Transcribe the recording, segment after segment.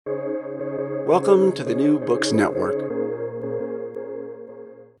Welcome to the New Books Network.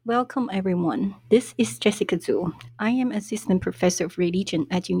 Welcome everyone. This is Jessica Zhu. I am Assistant Professor of Religion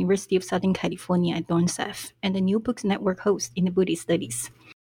at University of Southern California at Dornsafe and the New Books Network host in the Buddhist Studies.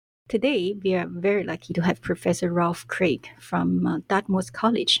 Today, we are very lucky to have Professor Ralph Craig from Dartmouth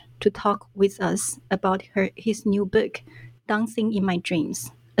College to talk with us about his new book, Dancing in My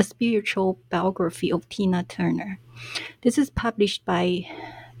Dreams, a spiritual biography of Tina Turner. This is published by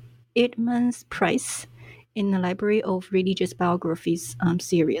Eerdmans Prize in the Library of Religious Biographies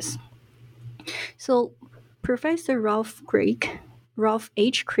series. So, Professor Ralph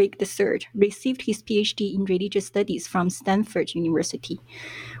H. Craig III, received his PhD in religious studies from Stanford University,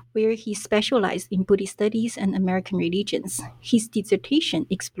 where he specialized in Buddhist studies and American religions. His dissertation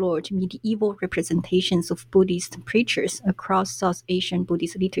explored medieval representations of Buddhist preachers across South Asian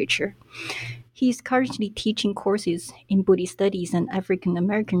Buddhist literature. He is currently teaching courses in Buddhist studies and African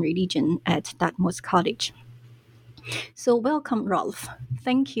American religion at Dartmouth College. So, welcome, Ralph.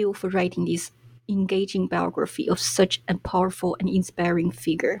 Thank you for writing this engaging biography of such a powerful and inspiring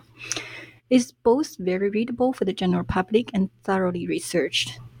figure. It's both very readable for the general public and thoroughly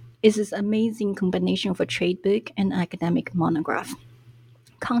researched. It's an amazing combination of a trade book and academic monograph.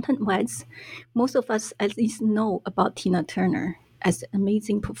 Content-wise, most of us at least know about Tina Turner as an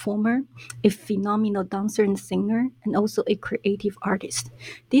amazing performer, a phenomenal dancer and singer, and also a creative artist.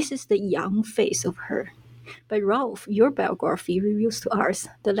 This is the young face of her. But Ralph, your biography reveals to us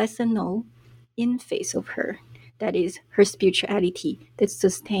the lesser known in face of her. That is, her spirituality that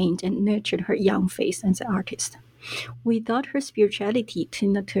sustained and nurtured her young face as an artist. Without her spirituality,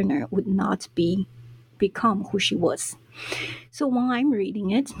 Tina Turner would not become who she was. So while I'm reading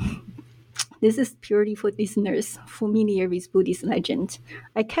it, this is purely for listeners familiar with Buddhist legend.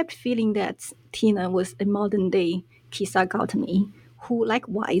 I kept feeling that Tina was a modern day Kisa Gautami, who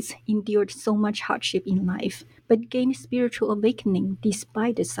likewise endured so much hardship in life, but gained spiritual awakening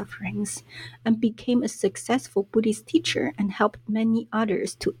despite the sufferings, and became a successful Buddhist teacher and helped many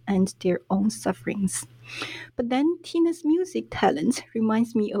others to end their own sufferings. But then Tina's music talent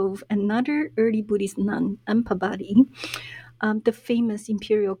reminds me of another early Buddhist nun, Ampabali, the famous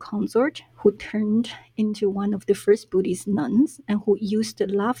imperial consort who turned into one of the first Buddhist nuns and who used the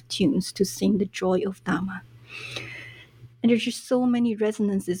love tunes to sing the joy of Dharma. And there's just so many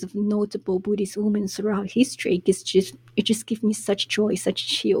resonances of notable Buddhist women throughout history. It just gives me such joy, such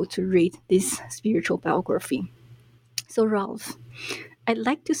chill to read this spiritual biography. So Ralph, I'd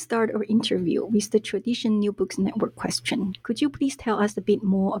like to start our interview with the traditional New Books Network question. Could you please tell us a bit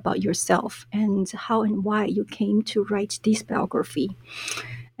more about yourself and how and why you came to write this biography?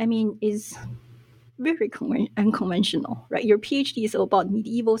 I mean, it's very unconventional, right? Your PhD is about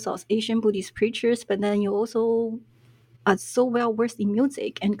medieval South Asian Buddhist preachers, but then you also are so well versed in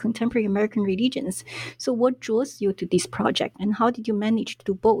music and contemporary American religions. So what draws you to this project and how did you manage to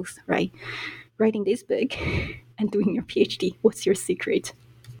do both, right? Writing this book and doing your PhD. What's your secret?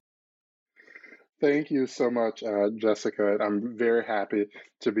 Thank you so much, Jessica. I'm very happy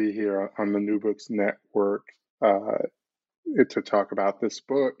to be here on the New Books Network to talk about this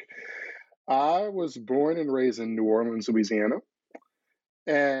book. I was born and raised in New Orleans, Louisiana,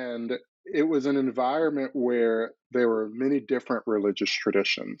 and it was an environment where there were many different religious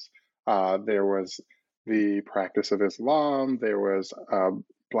traditions. There was the practice of Islam, there was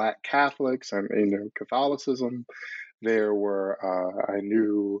Black Catholics and Catholicism. There were I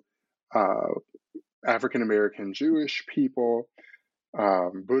knew African American Jewish people,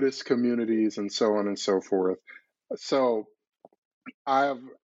 Buddhist communities, and so on and so forth. So I've,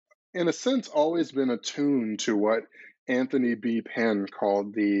 in a sense, always been attuned to what Anthony B. Penn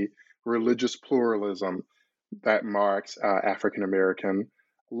called the religious pluralism that marks African American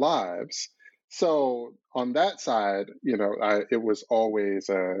lives. So on that side, it was always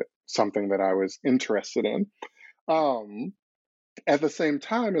something that I was interested in. Um, at the same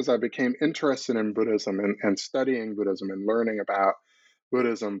time as I became interested in Buddhism and studying Buddhism and learning about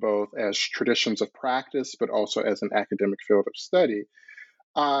Buddhism both as traditions of practice, but also as an academic field of study,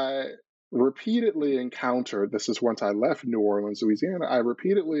 I repeatedly encountered, this is once I left New Orleans, Louisiana, I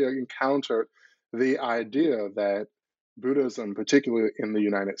repeatedly encountered the idea that Buddhism, particularly in the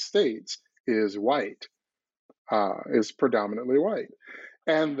United States, is white, is predominantly white.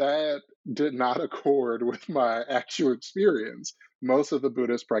 And that did not accord with my actual experience. Most of the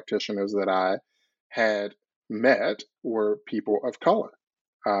Buddhist practitioners that I had met were people of color,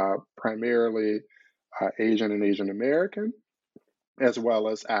 primarily Asian and Asian American, as well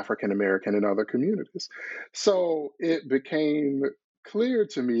as African American and other communities. So it became clear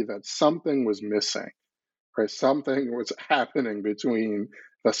to me that something was missing, right? Something was happening between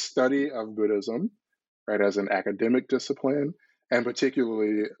the study of Buddhism, right, as an academic discipline, and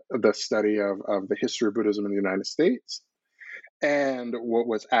particularly the study of the history of Buddhism in the United States, and what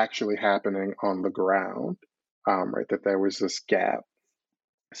was actually happening on the ground, right, that there was this gap.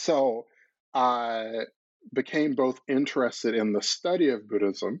 So I became both interested in the study of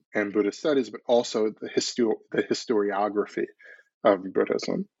Buddhism and Buddhist studies, but also the historiography of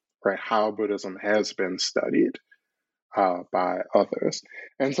Buddhism, right? How Buddhism has been studied by others.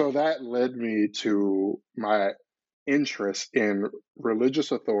 And so that led me to my interest in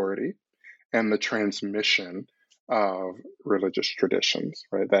religious authority and the transmission of religious traditions,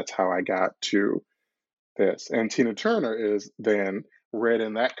 right? That's how I got to this. And Tina Turner is then read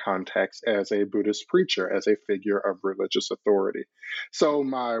in that context as a Buddhist preacher, as a figure of religious authority. So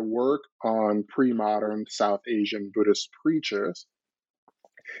my work on pre-modern South Asian Buddhist preachers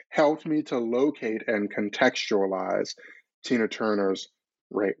helped me to locate and contextualize Tina Turner's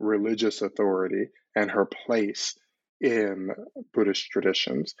religious authority and her place in Buddhist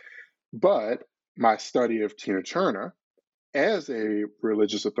traditions. But my study of Tina Turner as a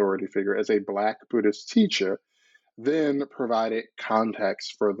religious authority figure, as a Black Buddhist teacher, then provided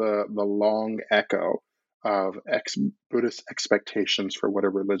context for the long echo of Buddhist expectations for what a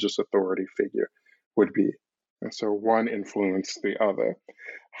religious authority figure would be. And so one influenced the other.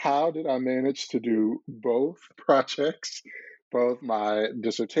 How did I manage to do both projects, both my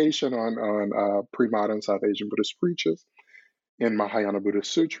dissertation on pre-modern South Asian Buddhist preachers in Mahayana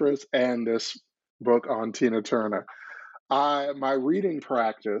Buddhist Sutras and this book on Tina Turner? My reading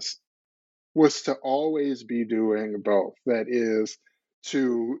practice was to always be doing both. That is,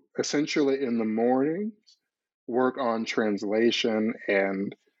 to essentially in the mornings work on translation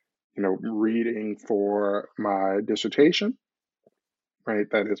and reading for my dissertation, right?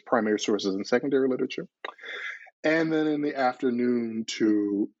 That is primary sources and secondary literature. And then in the afternoon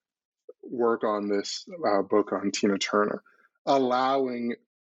to work on this book on Tina Turner, allowing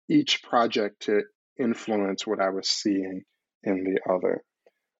each project to influence what I was seeing in the other.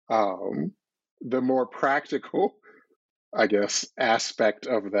 The more practical, I guess, aspect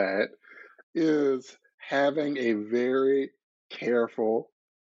of that is having a very careful,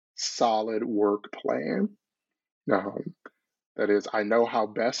 solid work plan. That is, I know how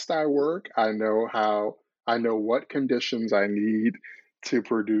best I work. I know what conditions I need to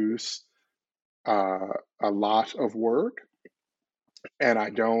produce a lot of work, and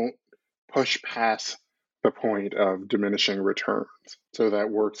I don't push past the point of diminishing returns. So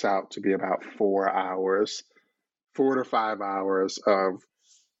that works out to be about 4 hours, 4 to 5 hours of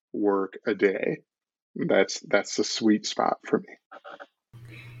work a day. That's the sweet spot for me.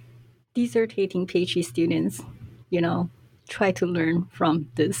 Dissertating PhD students, try to learn from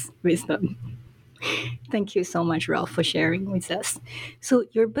this wisdom. Thank you so much, Ralph, for sharing with us. So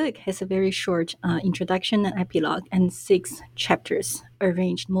your book has a very short introduction and epilogue and 6 chapters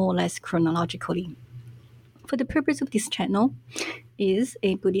arranged more or less chronologically. For the purpose of this channel is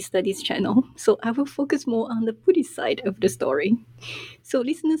a Buddhist studies channel, so I will focus more on the Buddhist side of the story. So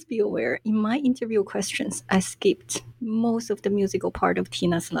listeners be aware, in my interview questions, I skipped most of the musical part of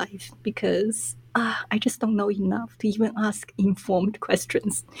Tina's life because I just don't know enough to even ask informed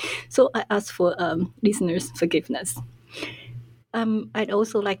questions. So I ask for listeners' forgiveness. I'd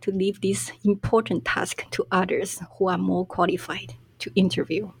also like to leave this important task to others who are more qualified to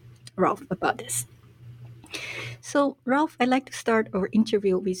interview Ralph about this. So, Ralph, I'd like to start our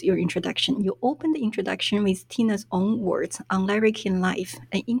interview with your introduction. You opened the introduction with Tina's own words on Lyric in Life,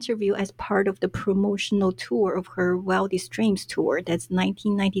 an interview as part of the promotional tour of her Wildest Dreams tour, that's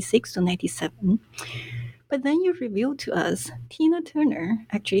 1996 to 97. But then you revealed to us Tina Turner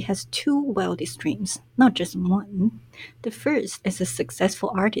actually has 2 wildest dreams, not just one. The first, as a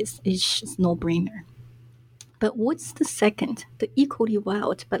successful artist, is no-brainer. But what's the second, the equally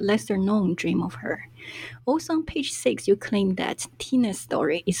wild but lesser known dream of her? Also on page 6, you claim that Tina's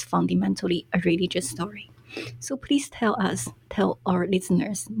story is fundamentally a religious story. So please tell our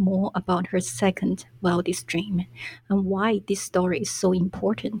listeners more about her second wildest dream and why this story is so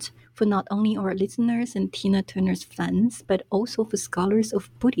important for not only our listeners and Tina Turner's fans, but also for scholars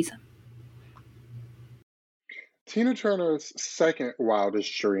of Buddhism. Tina Turner's second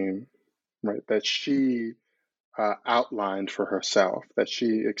wildest dream, right, that she outlined for herself, that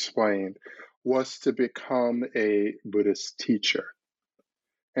she explained, was to become a Buddhist teacher.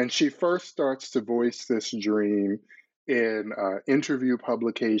 And she first starts to voice this dream in interview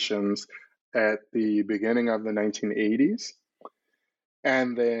publications at the beginning of the 1980s.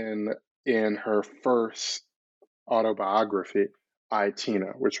 And then in her first autobiography, I,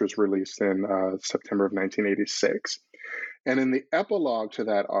 Tina, which was released in September of 1986. And in the epilogue to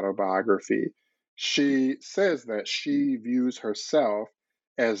that autobiography, she says that she views herself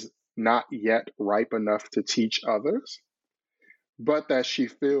as not yet ripe enough to teach others, but that she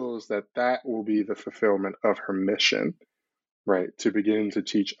feels that that will be the fulfillment of her mission, right? To begin to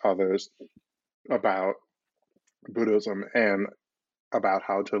teach others about Buddhism and about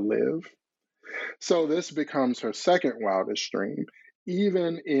how to live. So this becomes her second wildest dream,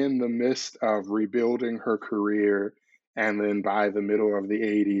 even in the midst of rebuilding her career, and then by the middle of the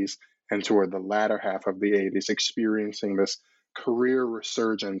 80s and toward the latter half of the 80s, experiencing this career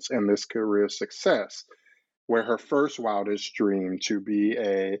resurgence and this career success, where her first wildest dream to be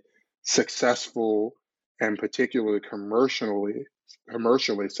a successful and particularly commercially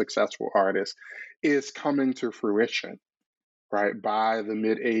successful artist is coming to fruition. Right by the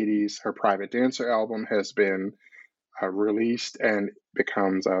mid 80s, her Private Dancer album has been released and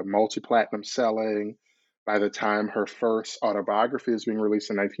becomes multi-platinum selling. By the time her first autobiography is being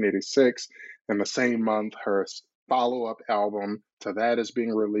released in 1986, in the same month, her follow-up album to that is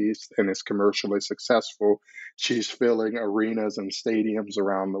being released and is commercially successful. She's filling arenas and stadiums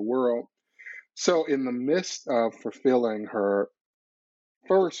around the world. So in the midst of fulfilling her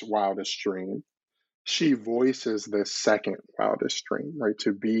first wildest dream, she voices the second wildest dream, right?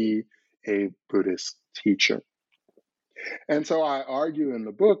 To be a Buddhist teacher. And so I argue in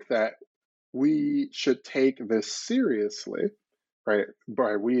the book that we should take this seriously, right?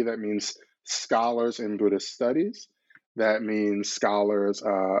 By we, that means scholars in Buddhist studies, that means scholars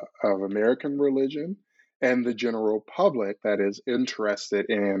of American religion, and the general public that is interested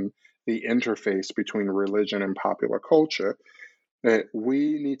in the interface between religion and popular culture, that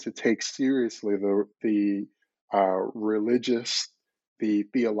we need to take seriously the religious, the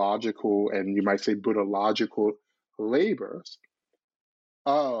theological, and you might say Buddhological labors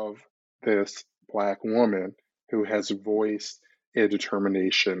of this Black woman who has voiced a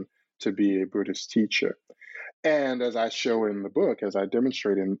determination to be a Buddhist teacher. And as I show in the book, as I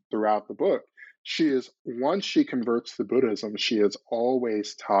demonstrate throughout the book, once she converts to Buddhism, she is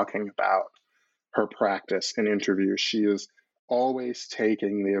always talking about her practice in interviews. She is always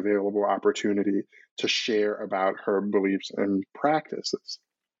taking the available opportunity to share about her beliefs and practices,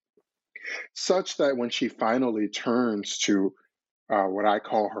 such that when she finally turns to what I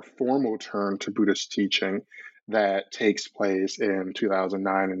call her formal turn to Buddhist teaching, that takes place in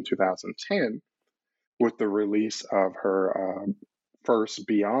 2009 and 2010 with the release of her first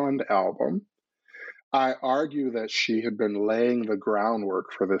Beyond album, I argue that she had been laying the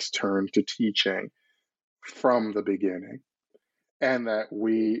groundwork for this turn to teaching from the beginning, and that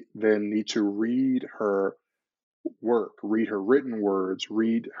we then need to read her work, read her written words,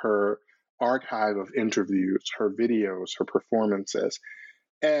 read her archive of interviews, her videos, her performances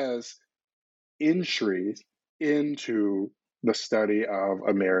as entries into the study of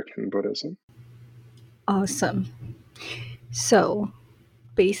American Buddhism. Awesome. So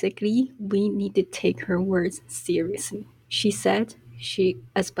basically, we need to take her words seriously. She said she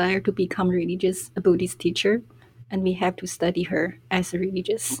aspired to become a Buddhist teacher, and we have to study her as a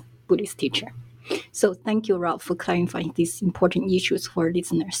religious Buddhist teacher. So thank you, Ralph, for clarifying these important issues for our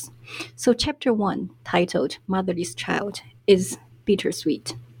listeners. So chapter 1, titled Motherless Child, is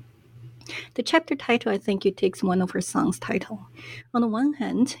bittersweet. The chapter title, I think it takes one of her songs' title. On the one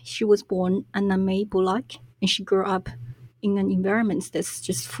hand, she was born Anna May Bullock, and she grew up in an environment that's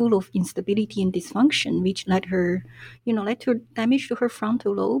just full of instability and dysfunction, which led to damage to her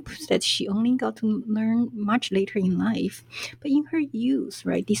frontal lobe that she only got to learn much later in life. But in her youth,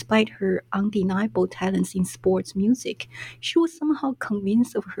 right, despite her undeniable talents in sports music, she was somehow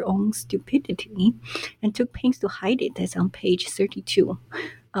convinced of her own stupidity and took pains to hide it, as on page 32.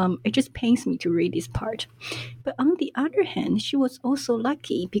 It just pains me to read this part. But on the other hand, she was also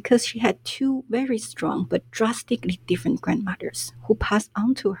lucky because she had two very strong but drastically different grandmothers who passed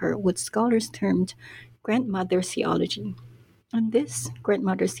on to her what scholars termed grandmother theology. And this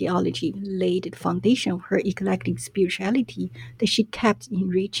grandmother theology laid the foundation of her eclectic spirituality that she kept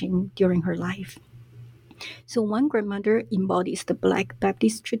enriching during her life. So one grandmother embodies the Black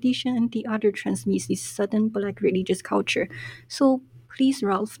Baptist tradition and the other transmits the Southern Black religious culture. So please,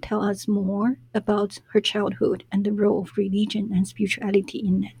 Ralph, tell us more about her childhood and the role of religion and spirituality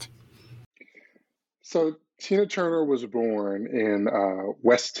in it. So Tina Turner was born in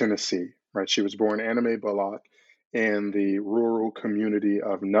West Tennessee, right? She was born Anna Mae Bullock in the rural community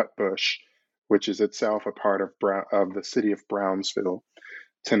of Nutbush, which is itself a part of the city of Brownsville,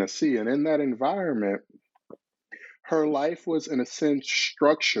 Tennessee. And in that environment, her life was, in a sense,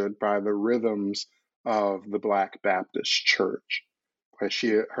 structured by the rhythms of the Black Baptist Church.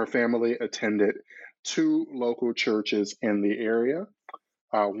 Her family attended two local churches in the area,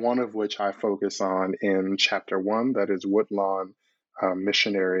 one of which I focus on in chapter 1, that is Woodlawn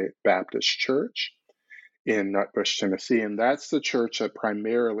Missionary Baptist Church in Nutbush, Tennessee. And that's the church that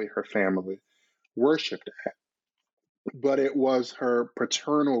primarily her family worshiped at. But it was her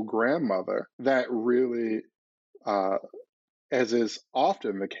paternal grandmother that really, as is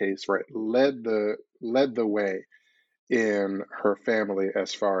often the case, right, led the way in her family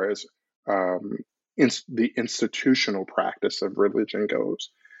as far as the institutional practice of religion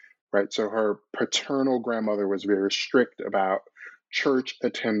goes, right? So her paternal grandmother was very strict about church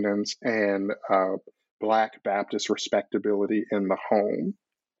attendance and Black Baptist respectability in the home.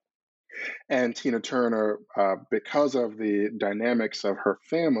 And Tina Turner, because of the dynamics of her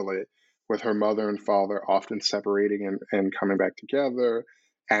family, with her mother and father often separating and coming back together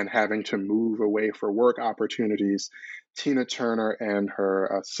and having to move away for work opportunities, Tina Turner and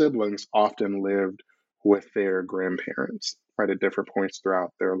her siblings often lived with their grandparents, right, at different points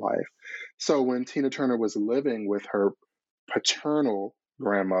throughout their life. So when Tina Turner was living with her paternal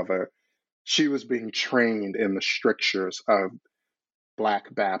grandmother, she was being trained in the strictures of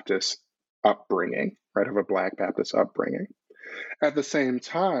Black Baptist upbringing, right, of a Black Baptist upbringing. At the same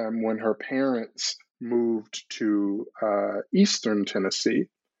time, when her parents moved to Eastern Tennessee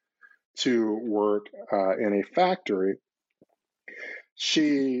to work in a factory,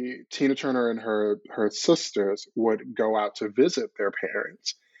 Tina Turner and her sisters would go out to visit their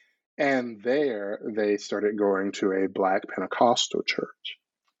parents. And there they started going to a Black Pentecostal church.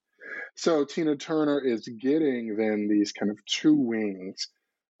 So Tina Turner is getting then these kind of two wings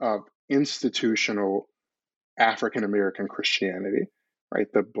of institutional African American Christianity, right?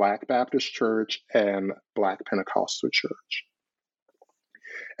 The Black Baptist Church and Black Pentecostal Church.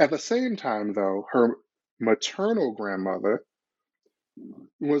 At the same time, though, her maternal grandmother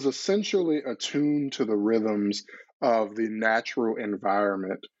was essentially attuned to the rhythms of the natural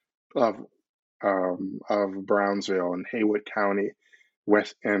environment of Brownsville and Haywood County,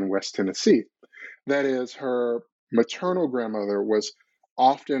 West Tennessee. That is, her maternal grandmother was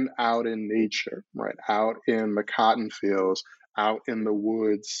often out in nature, right? Out in the cotton fields, out in the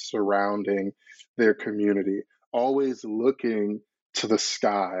woods surrounding their community, always looking to the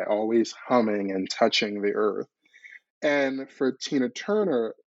sky, always humming and touching the earth. And for Tina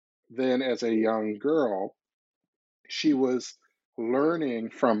Turner, then as a young girl, she was learning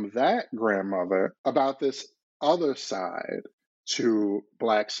from that grandmother about this other side to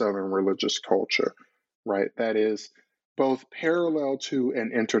Black Southern religious culture, right? That is both parallel to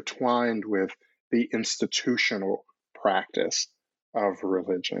and intertwined with the institutional practice of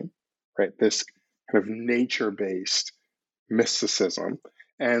religion, right? This kind of nature based mysticism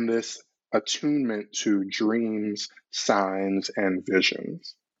and this attunement to dreams, signs, and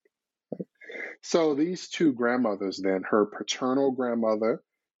visions. So these two grandmothers, then, her paternal grandmother,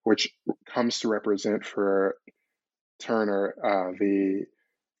 which comes to represent for Turner the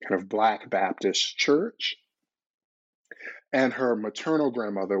kind of Black Baptist church, and her maternal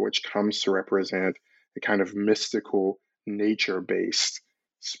grandmother, which comes to represent a kind of mystical, nature-based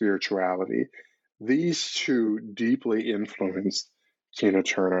spirituality. These two deeply influenced Tina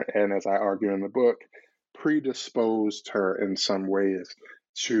Turner, and as I argue in the book, predisposed her in some ways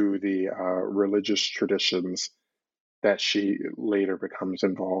to the religious traditions that she later becomes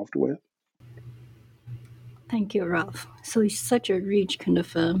involved with. Thank you, Ralph. So it's such a rich, kind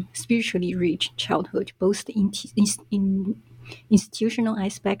of spiritually rich childhood, both the institutional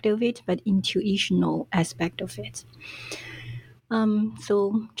aspect of it, but intuitional aspect of it.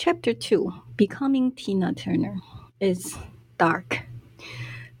 So chapter 2, Becoming Tina Turner, is dark.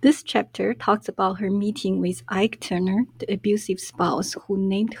 This chapter talks about her meeting with Ike Turner, the abusive spouse who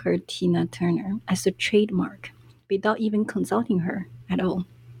named her Tina Turner as a trademark without even consulting her at all.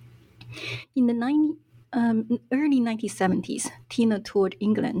 In the early 1970s, Tina toured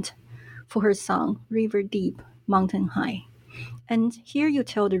England for her song River Deep, Mountain High. And here you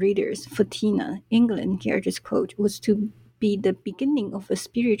tell the readers, for Tina, England, here just quote, was to be the beginning of a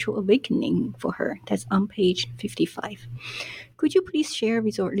spiritual awakening for her. That's on page 55. Could you please share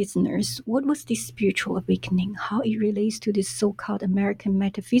with our listeners what was this spiritual awakening, how it relates to this so-called American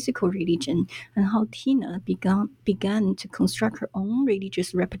metaphysical religion, and how Tina began to construct her own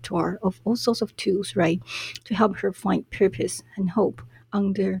religious repertoire of all sorts of tools, right, to help her find purpose and hope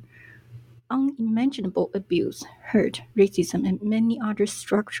under unimaginable abuse, hurt, racism, and many other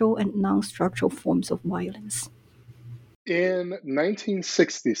structural and non-structural forms of violence. In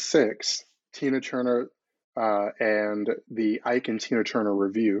 1966, Tina Turner and the Ike and Tina Turner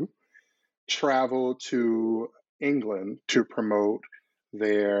Review traveled to England to promote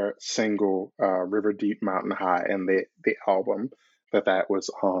their single River Deep Mountain High and the album that was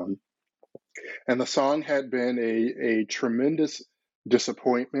on. And the song had been a tremendous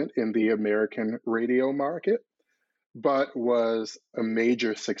disappointment in the American radio market, but was a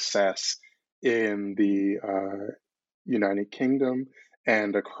major success in the United Kingdom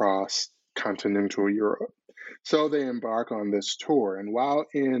and across continental Europe. So they embark on this tour. And while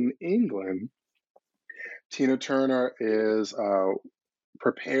in England, Tina Turner is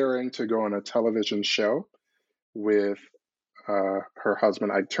preparing to go on a television show with her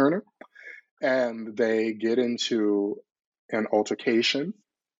husband, Ike Turner, and they get into an altercation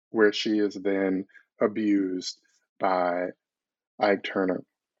where she is then abused by Ike Turner.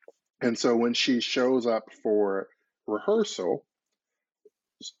 And so when she shows up for rehearsal,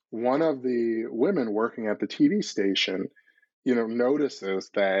 one of the women working at the TV station,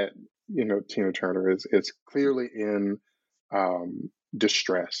 notices that, Tina Turner is clearly in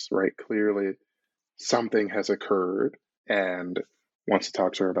distress, right? Clearly something has occurred and wants to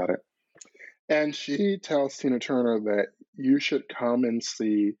talk to her about it. And she tells Tina Turner that you should come and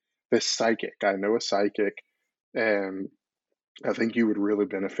see this psychic. I know a psychic, and I think you would really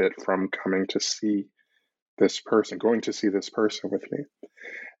benefit from coming to see this person, going to see this person with me.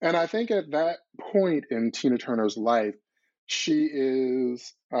 And I think at that point in Tina Turner's life, she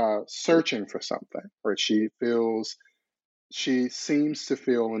is searching for something, right? She seems to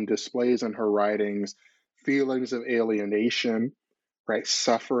feel and displays in her writings feelings of alienation, right?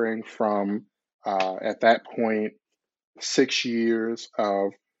 Suffering from, at that point, 6 years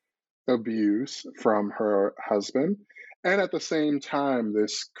of abuse from her husband. And at the same time,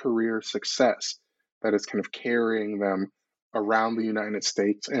 this career success that is kind of carrying them around the United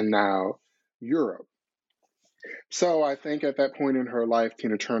States and now Europe. So I think at that point in her life,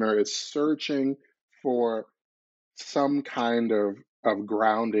 Tina Turner is searching for some kind of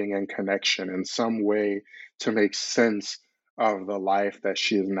grounding and connection in some way to make sense of the life that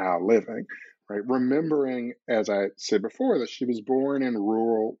she is now living, right? Remembering, as I said before, that she was born in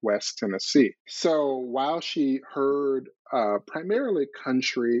rural West Tennessee. So while she heard primarily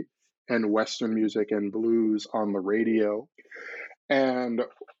country and Western music and blues on the radio, and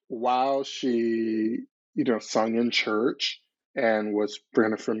while she, sung in church and was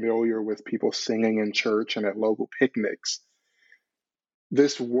kind of familiar with people singing in church and at local picnics,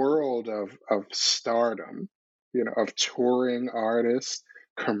 this world of stardom, of touring artists,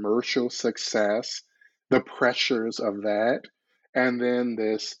 commercial success, the pressures of that, and then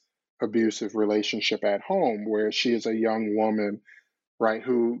this abusive relationship at home where she is a young woman, right,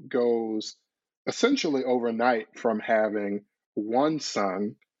 who goes essentially overnight from having one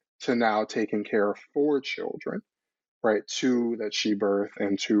son to now taking care of four children, right? Two that she birthed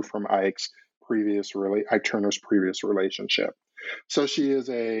and two from Ike Turner's previous relationship. So she is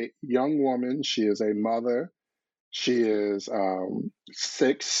a young woman. She is a mother. She is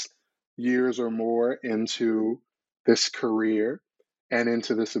 6 years or more into this career and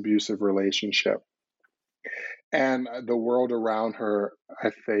into this abusive relationship. And the world around her, I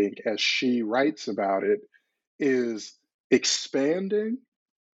think, as she writes about it, is expanding,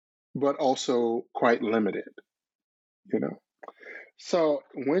 but also quite limited, you know. So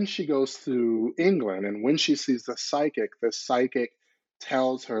when she goes to England and when she sees the psychic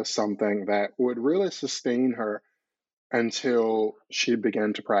tells her something that would really sustain her until she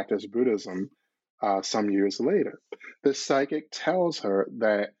began to practice Buddhism some years later. The psychic tells her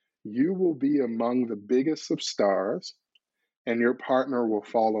that you will be among the biggest of stars and your partner will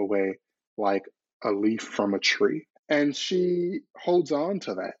fall away like a leaf from a tree. And she holds on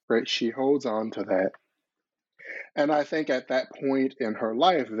to that, right? She holds on to that. And I think at that point in her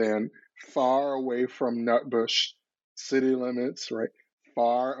life, then, far away from Nutbush city limits, right?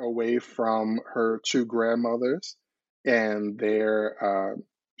 Far away from her two grandmothers and their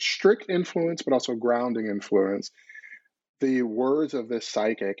strict influence, but also grounding influence, the words of this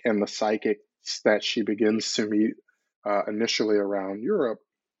psychic and the psychics that she begins to meet initially around Europe,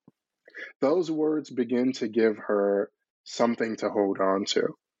 those words begin to give her something to hold on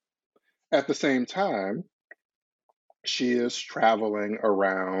to. At the same time, she is traveling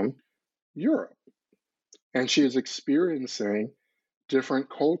around Europe and she is experiencing different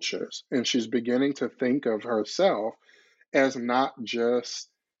cultures and she's beginning to think of herself as not just,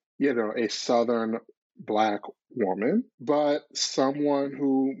 a Southern Black woman, but someone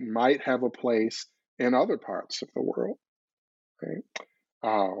who might have a place in other parts of the world, right?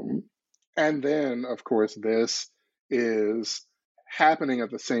 Um, and then, of course, this is happening at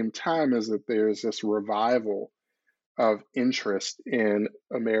the same time as that there's this revival of interest in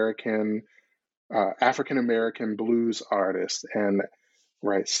African American blues artists and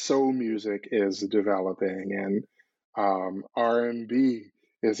right? Soul music is developing, and R&B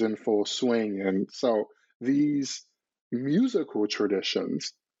is in full swing. And so these musical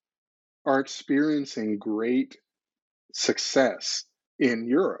traditions are experiencing great success in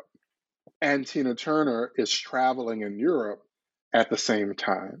Europe. And Tina Turner is traveling in Europe at the same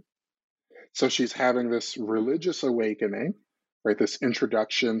time. So she's having this religious awakening, right? This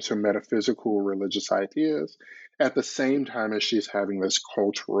introduction to metaphysical religious ideas at the same time as she's having this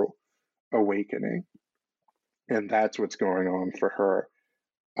cultural awakening. And that's what's going on for her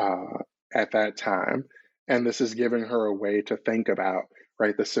at that time. And this is giving her a way to think about,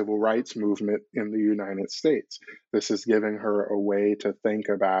 right, the civil rights movement in the United States. This is giving her a way to think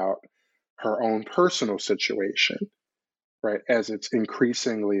about her own personal situation, right, as it's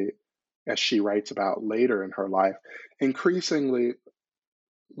increasingly, as she writes about later in her life, increasingly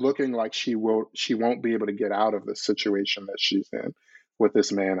looking like she won't be able to get out of the situation that she's in with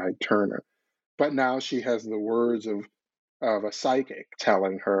this man, Ike Turner. But now she has the words of a psychic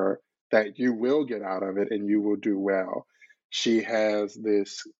telling her that you will get out of it and you will do well. She has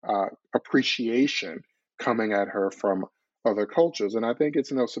this appreciation coming at her from other cultures. And I think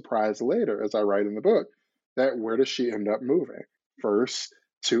it's no surprise later, as I write in the book, that where does she end up moving? First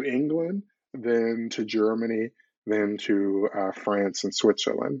to England, then to Germany, then to France and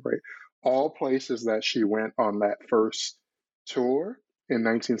Switzerland, right? All places that she went on that first tour in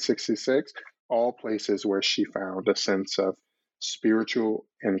 1966, all places where she found a sense of spiritual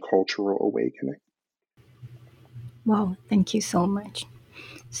and cultural awakening. Wow, thank you so much.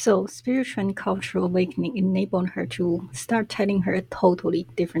 So, spiritual and cultural awakening enabled her to start telling her a totally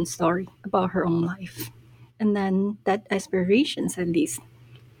different story about her own life. And then that aspirations at leads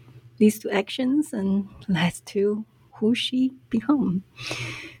to actions and leads to who she become.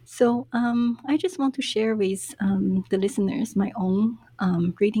 So I just want to share with the listeners my own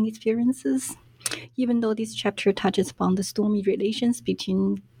reading experiences. Even though this chapter touches upon the stormy relations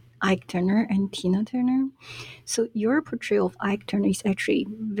between Ike Turner and Tina Turner, so your portrayal of Ike Turner is actually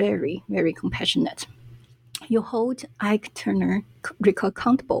very, very compassionate. You hold Ike Turner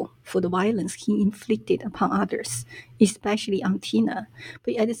accountable for the violence he inflicted upon others, especially on Tina.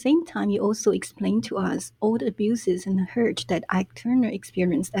 But at the same time, you also explain to us all the abuses and hurt that Ike Turner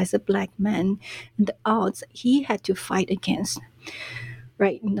experienced as a black man and the odds he had to fight against.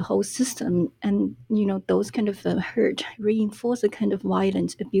 Right in the whole system, and those kind of hurt reinforce the kind of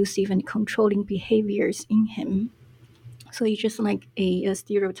violent, abusive, and controlling behaviors in him. So it's just like a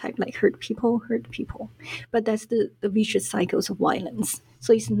stereotype, like hurt people. But that's the vicious cycles of violence.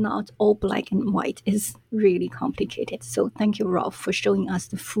 So it's not all black and white. It's really complicated. So thank you, Ralph, for showing us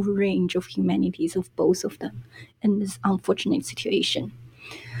the full range of humanities of both of them in this unfortunate situation.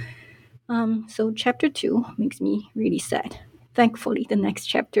 So chapter 2 makes me really sad. Thankfully, the next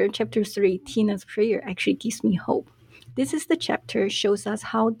chapter, chapter 3, Tina's prayer, actually gives me hope. This is the chapter shows us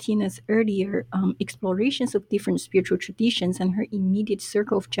how Tina's earlier explorations of different spiritual traditions and her immediate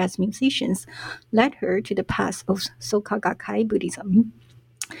circle of jazz musicians led her to the path of Soka Gakkai Buddhism.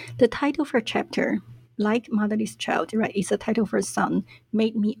 The title of her chapter, like Motherless Child, right, is the title of her son,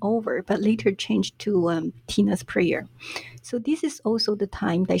 Made Me Over, but later changed to Tina's Prayer. So this is also the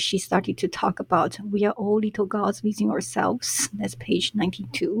time that she started to talk about we are all little gods within ourselves. That's page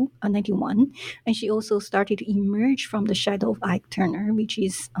 91. And she also started to emerge from the shadow of Ike Turner, which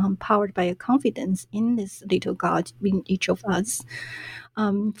is powered by a confidence in this little God in each of us.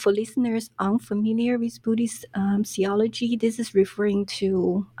 For listeners unfamiliar with Buddhist theology, this is referring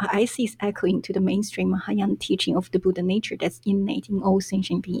to, I see it's echoing to the mainstream Mahayana teaching of the Buddha nature that's innate in all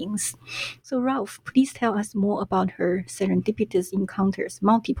sentient beings. So, Ralph, please tell us more about her serendipitous encounters,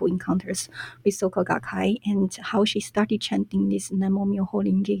 multiple encounters with Soka Gakkai, and how she started chanting this Namo Myoho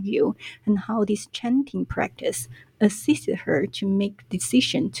Renge Kyo, and how this chanting practice assisted her to make the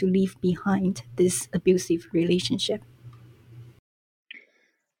decision to leave behind this abusive relationship.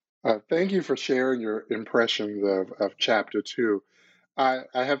 Thank you for sharing your impressions of chapter 2. I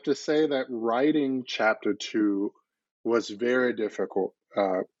have to say that writing chapter 2 was very difficult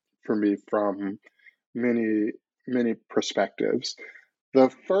for me from many, many perspectives. The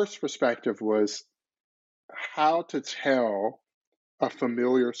first perspective was how to tell a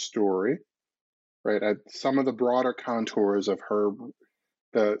familiar story, right? Some of the broader contours of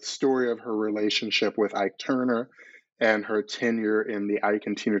the story of her relationship with Ike Turner and her tenure in the Ike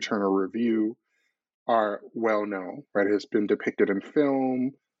and Tina Turner Review are well known, right? It has been depicted in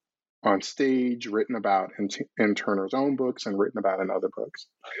film, on stage, written about in Turner's own books, and written about in other books.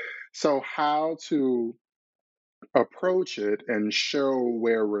 So, how to approach it and show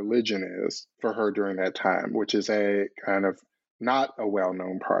where religion is for her during that time, which is a kind of not a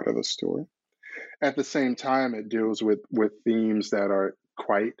well-known part of the story. At the same time, it deals with themes that are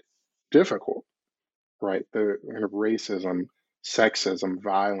quite difficult, right? The kind of racism, sexism,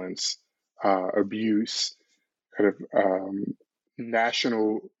 violence, abuse, kind of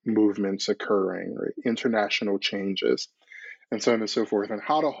national movements occurring, right? International changes, and so on and so forth, and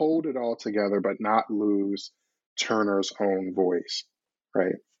how to hold it all together but not lose Turner's own voice,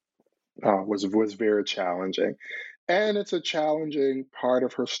 right? Was very challenging, and it's a challenging part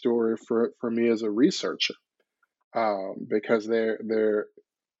of her story for me as a researcher, because there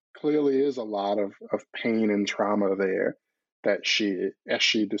clearly is a lot of pain and trauma there that as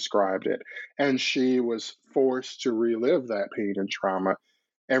she described it. And she was forced to relive that pain and trauma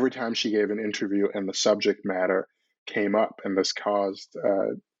every time she gave an interview and the subject matter came up. And this caused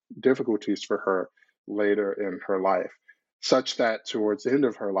difficulties for her later in her life, such that towards the end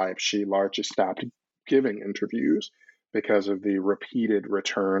of her life, she largely stopped giving interviews because of the repeated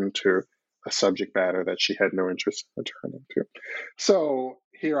return to a subject matter that she had no interest in returning to. So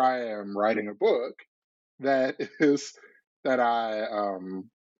here I am writing a book that is that I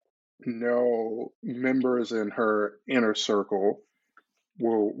know members in her inner circle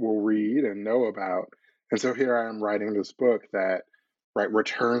will read and know about. And so here I am writing this book that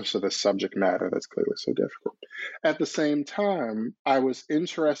returns to the subject matter that's clearly so difficult. At the same time, I was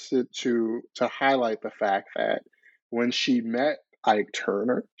interested to highlight the fact that when she met Ike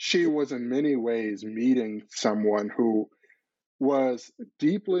Turner, she was in many ways meeting someone who was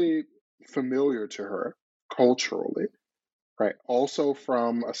deeply familiar to her culturally, right? Also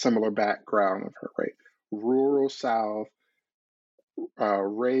from a similar background of her, right? Rural South,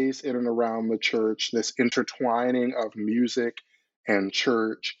 raised in and around the church, this intertwining of music and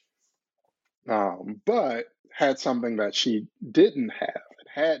church, but had something that she didn't have,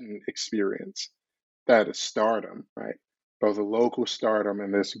 hadn't experienced, that is stardom, right? Both a local stardom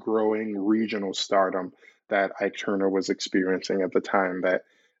and this growing regional stardom that Ike Turner was experiencing at the time that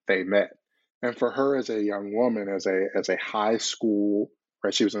they met. And for her as a young woman, as a high school,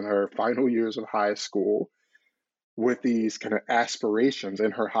 right? She was in her final years of high school with these kind of aspirations.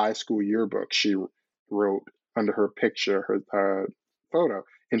 In her high school yearbook, she wrote under her picture, her photo,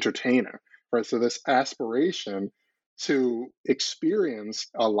 entertainer, right? So this aspiration to experience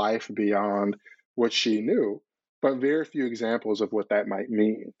a life beyond what she knew, but very few examples of what that might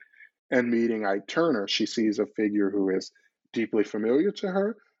mean. And meeting Ike Turner, she sees a figure who is deeply familiar to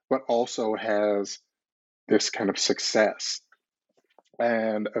her, but also has this kind of success.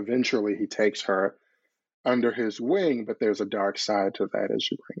 And eventually he takes her under his wing, but there's a dark side to that as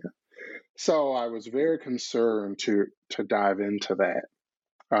you bring it. So I was very concerned to dive into that,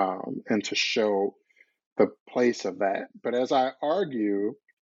 and to show the place of that. But as I argue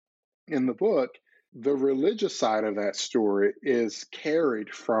in the book, the religious side of that story is carried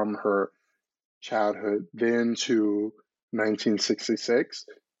from her childhood then to 1966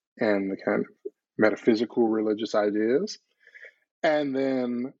 and the kind of metaphysical religious ideas. And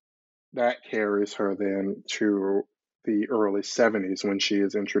then that carries her then to the early 70s when she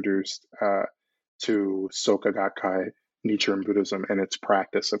is introduced to Soka Gakkai, Nichiren Buddhism, and its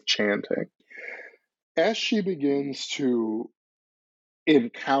practice of chanting. As she begins to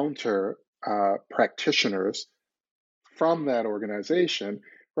encounter practitioners from that organization,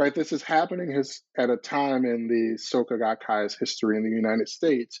 right, this is happening at a time in the Soka Gakkai's history in the United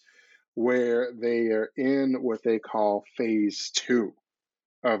States where they are in what they call phase two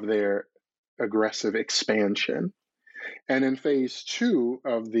of their aggressive expansion. And in phase two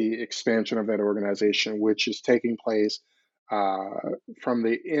of the expansion of that organization, which is taking place from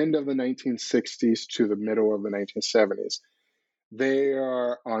the end of the 1960s to the middle of the 1970s, they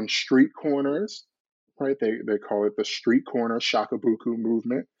are on street corners, right? They call it the street corner shakabuku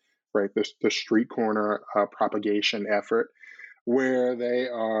movement, right? The street corner propagation effort, where they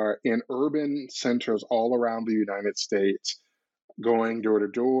are in urban centers all around the United States, going door to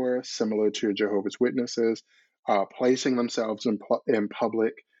door, similar to Jehovah's Witnesses, placing themselves in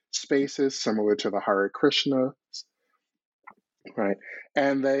public spaces, similar to the Hare Krishna, right?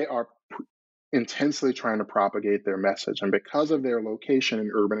 And they are intensely trying to propagate their message. And because of their location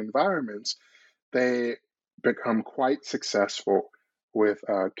in urban environments, they become quite successful with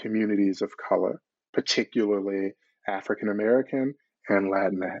communities of color, particularly African American and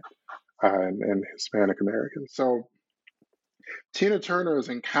Latinx and Hispanic American. So Tina Turner is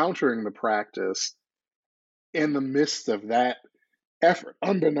encountering the practice in the midst of that effort,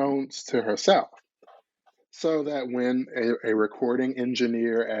 unbeknownst to herself. So that when a recording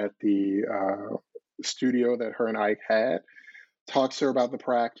engineer at the studio that her and Ike had talks to her about the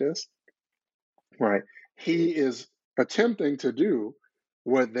practice, right, he is attempting to do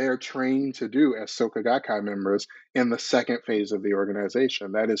what they're trained to do as Soka Gakkai members in the second phase of the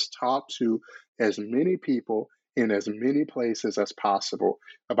organization. That is, talk to as many people in as many places as possible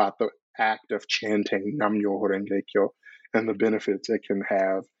about the act of chanting Nam-myoho Renge Kyo and the benefits it can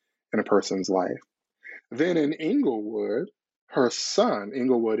have in a person's life. Then in Inglewood, her son,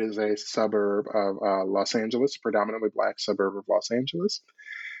 Inglewood is a suburb of Los Angeles, predominantly Black suburb of Los Angeles.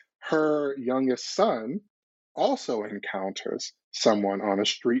 Her youngest son also encounters someone on a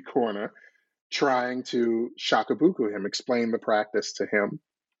street corner trying to shakabuku him, explain the practice to him,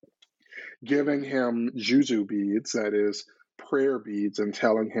 giving him juzu beads, that is, prayer beads, and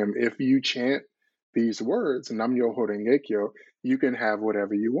telling him, if you chant these words, Nam-myoho Renge Kyo, you can have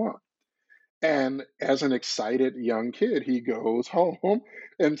whatever you want. And as an excited young kid, he goes home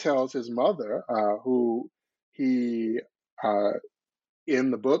and tells his mother, who he,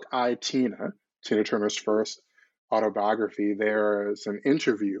 in the book Tina Turner's first autobiography, there's an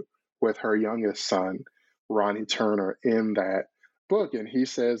interview with her youngest son, Ronnie Turner, in that book. And he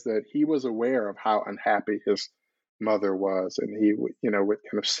says that he was aware of how unhappy his mother was. And he would, would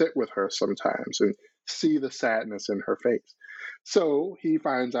kind of sit with her sometimes and see the sadness in her face. So he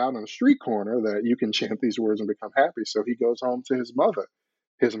finds out on a street corner that you can chant these words and become happy. So he goes home to his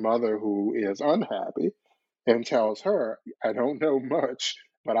mother who is unhappy, and tells her, I don't know much,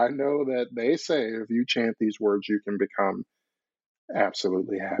 but I know that they say if you chant these words, you can become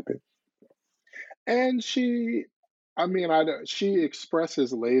absolutely happy. And she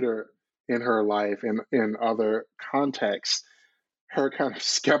expresses later in her life, in other contexts, her kind of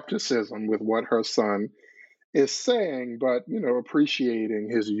skepticism with what her son is saying, but, appreciating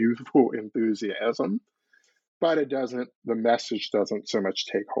his youthful enthusiasm. But the message doesn't so much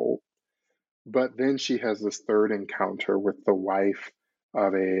take hold. But then she has this third encounter with the wife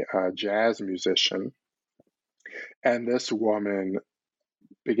of a jazz musician. And this woman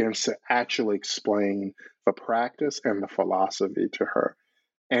begins to actually explain the practice and the philosophy to her.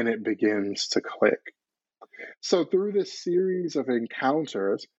 And it begins to click. So through this series of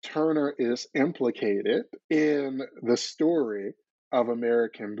encounters, Turner is implicated in the story of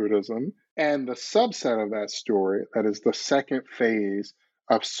American Buddhism, and the subset of that story, that is the second phase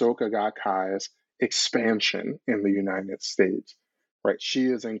of Soka Gakkai's expansion in the United States, right? She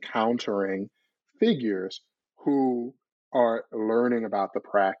is encountering figures who are learning about the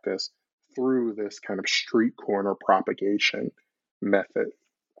practice through this kind of street corner propagation method.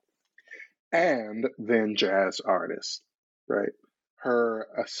 And then jazz artists, right? Her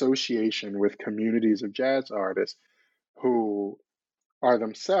association with communities of jazz artists who are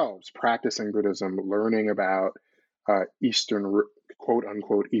themselves practicing Buddhism, learning about Eastern, quote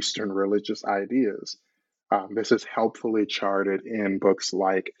unquote, Eastern religious ideas. This is helpfully charted in books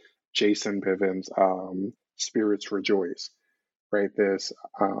like Jason Bivens' Spirits Rejoice, right?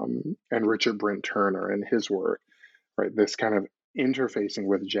 And Richard Brent Turner and his work, right? This kind of interfacing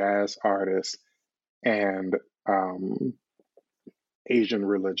with jazz artists and Asian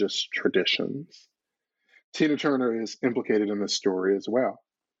religious traditions. Tina Turner is implicated in this story as well,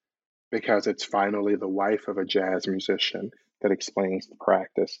 because it's finally the wife of a jazz musician that explains the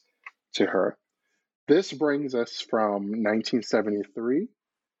practice to her. This brings us from 1973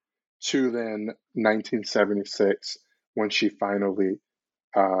 to then 1976, when she finally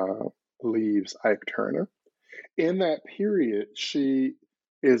leaves Ike Turner. In that period, she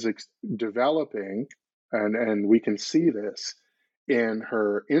is developing, and we can see this in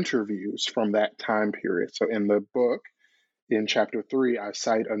her interviews from that time period. So in the book, in chapter 3, I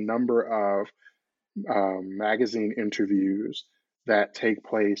cite a number of magazine interviews that take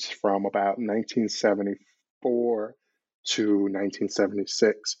place from about 1974 to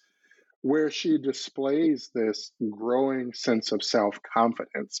 1976, where she displays this growing sense of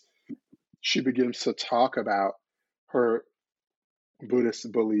self-confidence. She begins to talk about her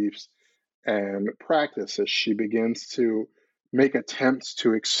Buddhist beliefs and practices. She begins to make attempts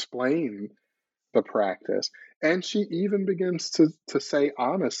to explain the practice. And she even begins to say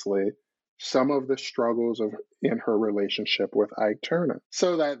honestly some of the struggles in her relationship with Ike Turner.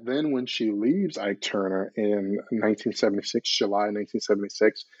 So that then when she leaves Ike Turner in 1976, July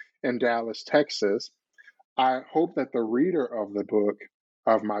 1976, in Dallas, Texas, I hope that the reader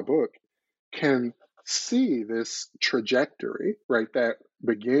of my book, can see this trajectory, right, that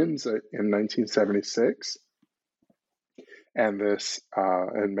begins in 1976, and this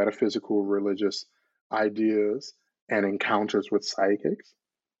and metaphysical religious ideas and encounters with psychics,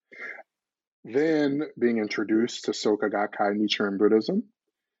 then being introduced to Soka Gakkai Nichiren Buddhism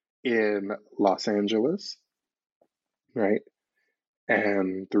in Los Angeles, right,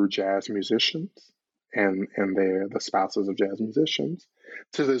 and through jazz musicians, and they're the spouses of jazz musicians,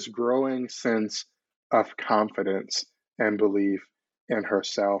 to this growing sense of confidence and belief in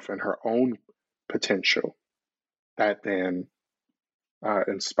herself and her own potential that then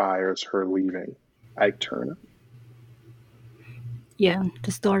inspires her leaving Ike Turner. Yeah,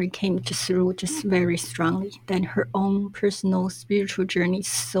 the story came just through just very strongly that her own personal spiritual journey is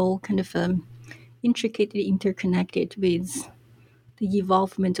so kind of intricately interconnected with the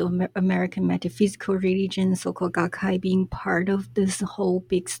evolvement of American metaphysical religion, so-called Gakkai, being part of this whole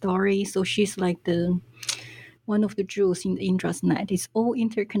big story. So she's like the one of the jewels in the Indra's net. It's all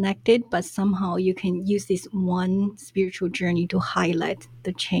interconnected, but somehow you can use this one spiritual journey to highlight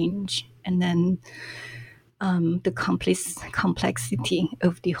the change and then the complexity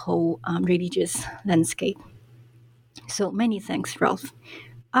of the whole religious landscape. So many thanks, Ralph.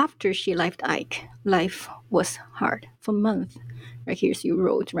 After she left Ike, life was hard for months. Right, here's you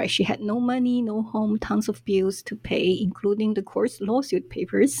wrote, right? She had no money, no home, tons of bills to pay, including the court's lawsuit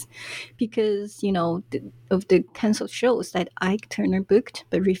papers, because, of the canceled shows that Ike Turner booked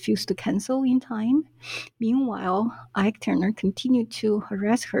but refused to cancel in time. Meanwhile, Ike Turner continued to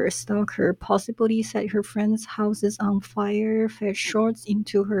harass her, stalk her, possibly set her friends' houses on fire, fed shots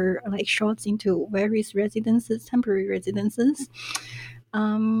into various residences, temporary residences.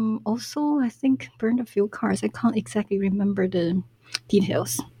 Also, I think burned a few cars. I can't exactly remember the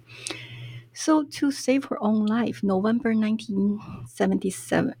details. So, to save her own life, November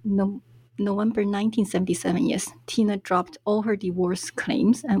 1977, yes, Tina dropped all her divorce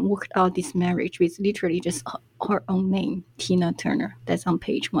claims and worked out this marriage with literally just her own name, Tina Turner. That's on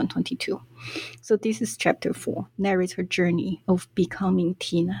page 122. So this is chapter 4, narrates her journey of becoming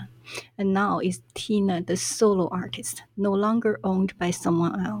Tina. And now is Tina the solo artist, no longer owned by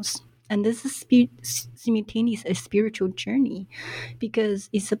someone else. And this is simultaneously a spiritual journey because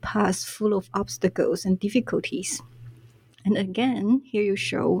it's a path full of obstacles and difficulties. And again, here you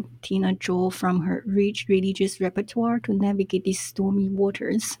show Tina draw from her rich religious repertoire to navigate these stormy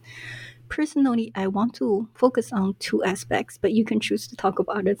waters. Personally, I want to focus on two aspects, but you can choose to talk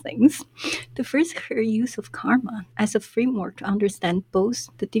about other things. The first, her use of karma as a framework to understand both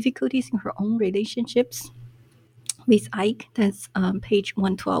the difficulties in her own relationships with Ike, that's page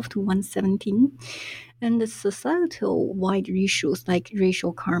 112 to 117, and the societal wide issues like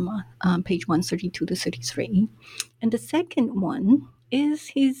racial karma, page 132 to 33. And the second one is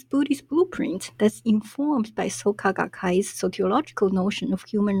his Buddhist blueprint that's informed by Soka Gakkai's sociological notion of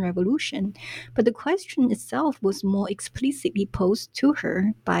human revolution. But the question itself was more explicitly posed to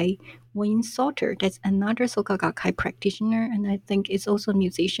her by Wayne Sauter, that's another Soka Gakkai practitioner, and I think is also a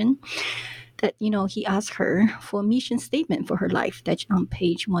musician, that he asked her for a mission statement for her life. That's on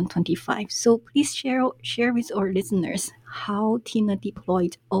page 125. So please share with our listeners how Tina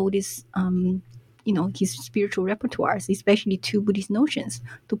deployed all this his spiritual repertoires, especially two Buddhist notions,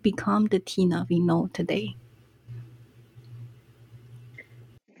 to become the Tina we know today.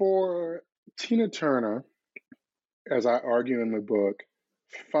 For Tina Turner, as I argue in the book,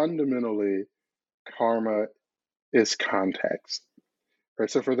 fundamentally, karma is context. Right.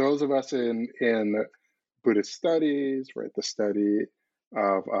 So for those of us in Buddhist studies, right, the study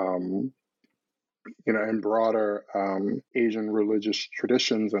of and broader Asian religious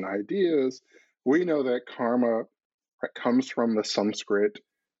traditions and ideas, we know that karma comes from the Sanskrit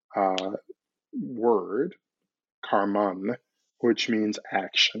word karman, which means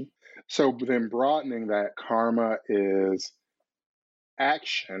action. So then broadening that, karma is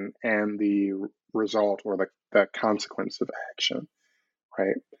action and the result or the consequence of action,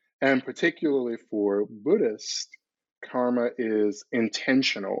 right? And particularly for Buddhists, karma is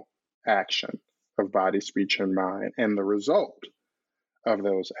intentional action of body, speech, and mind, and the result of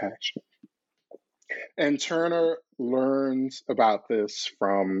those actions. And Turner learns about this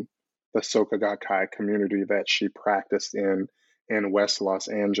from the Soka Gakkai community that she practiced in West Los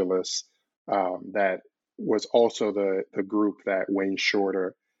Angeles. That was also the group that Wayne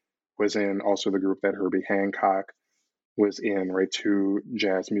Shorter was in, also the group that Herbie Hancock was in, right? Two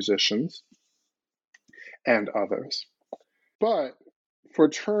jazz musicians and others. But for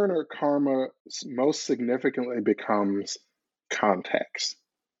Turner, karma most significantly becomes context,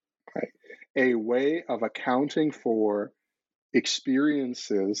 right? A way of accounting for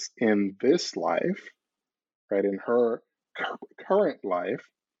experiences in this life, right, in her current life,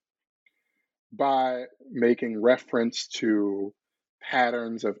 by making reference to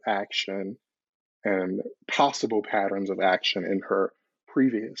patterns of action and possible patterns of action in her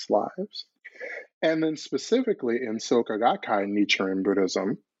previous lives. And then specifically in Soka Gakkai Nichiren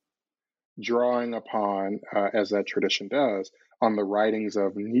Buddhism, drawing upon, as that tradition does, on the writings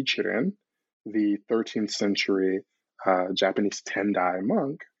of Nichiren, the 13th century Japanese Tendai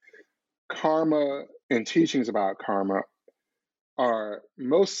monk, karma and teachings about karma are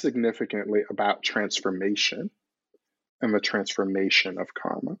most significantly about transformation and the transformation of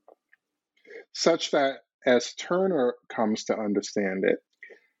karma, such that as Turner comes to understand it,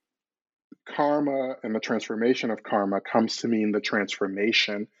 karma and the transformation of karma comes to mean the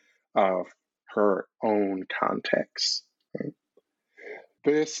transformation of her own context.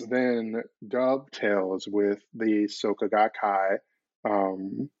 This then dovetails with the Soka Gakkai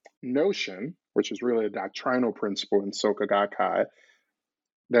notion, which is really a doctrinal principle in Soka Gakkai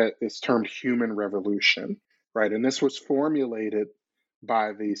that is termed human revolution, right? And this was formulated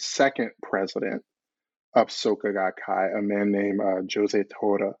by the second president of Soka Gakkai, a man named Jose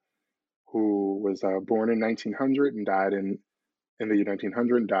Toda, who was born in 1900 and died in the year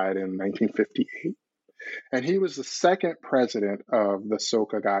 1900 and died in 1958. And he was the second president of the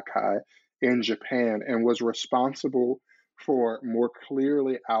Soka Gakkai in Japan and was responsible for more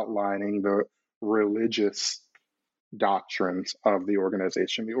clearly outlining the religious doctrines of the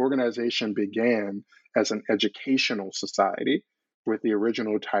organization. The organization began as an educational society with the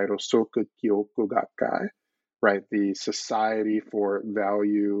original title Soka Kyoku Gakkai, right? The Society for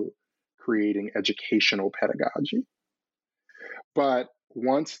Value Creating Educational Pedagogy. But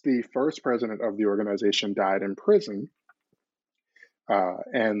once the first president of the organization died in prison,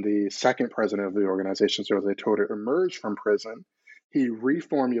 and the second president of the organization, Jose Toda, emerged from prison, he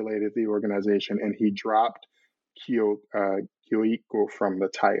reformulated the organization and he dropped Kyoiko from the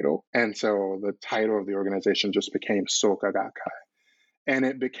title. And so the title of the organization just became Soka Gakkai. And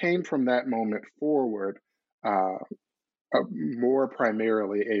it became from that moment forward more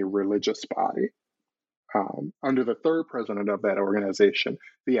primarily a religious body. Under the third president of that organization,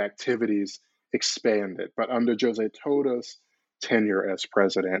 the activities expanded. But under Jose Toda's tenure as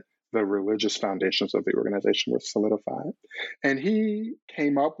president, the religious foundations of the organization were solidified. And he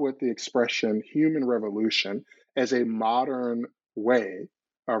came up with the expression human revolution as a modern way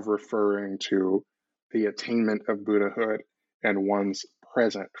of referring to the attainment of Buddhahood in one's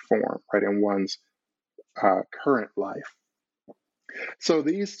present form, right, in one's current life. So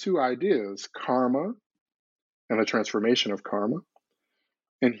these two ideas, karma and the transformation of karma,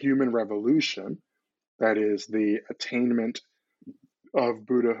 and human revolution, that is the attainment of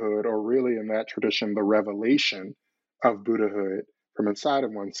Buddhahood, or really in that tradition, the revelation of Buddhahood from inside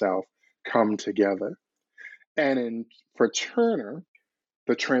of oneself, come together. And for Turner,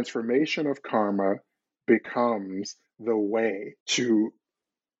 the transformation of karma becomes the way to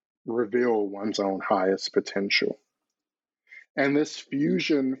reveal one's own highest potential. And this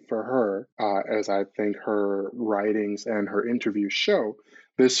fusion for her, as I think her writings and her interviews show,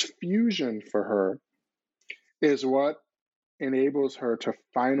 this fusion for her is what enables her to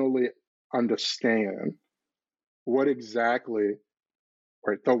finally understand what exactly,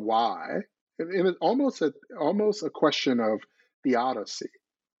 right, the why. And it's almost a question of theodicy,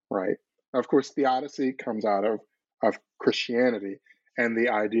 right? Of course, theodicy comes out of Christianity and the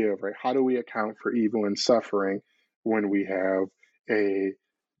idea of, right, how do we account for evil and suffering when we have a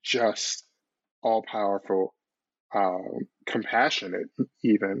just, all-powerful, compassionate,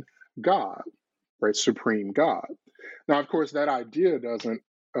 even God, right? Supreme God. Now, of course, that idea doesn't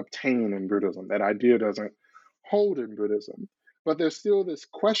obtain in Buddhism. That idea doesn't hold in Buddhism. But there's still this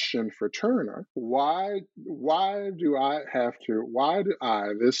question for Turner: why do I,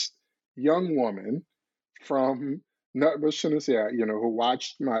 this young woman from West Tennessee, who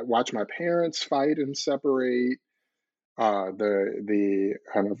watched my parents fight and separate, the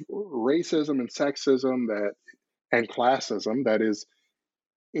kind of racism and sexism and classism that is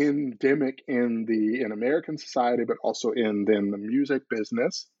endemic in American society, but also in the music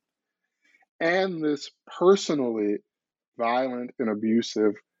business, and this personally violent and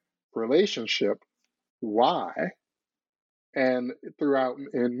abusive relationship. Why? And throughout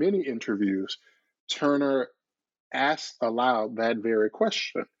in many interviews, Turner asked aloud that very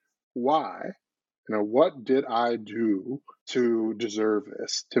question: why? What did I do to deserve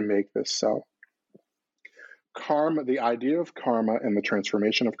this, to make this so? Karma, the idea of karma and the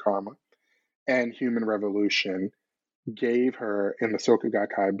transformation of karma and human revolution gave her, in the Soka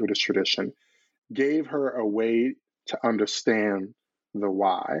Gakkai Buddhist tradition, gave her a way to understand the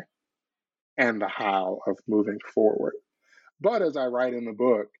why and the how of moving forward. But as I write in the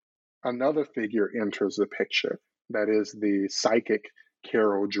book, another figure enters the picture, that is the psychic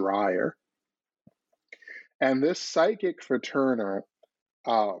Carol Dreyer. And this psychic for Turner,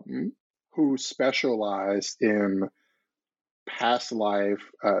 who specialized in past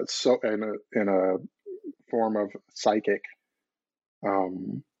life, in a form of psychic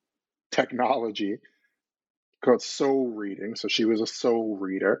technology called soul reading. So she was a soul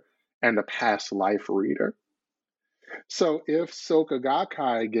reader and a past life reader. So if Soka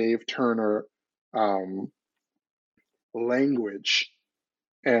Gakkai gave Turner language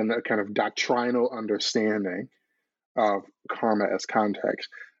and a kind of doctrinal understanding of karma as context,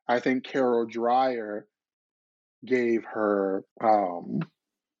 I think Carol Dreyer gave her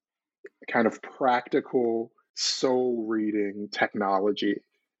kind of practical soul reading technology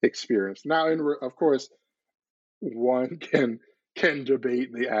experience. Now, of course, one can debate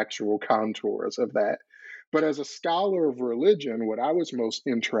the actual contours of that. But as a scholar of religion, what I was most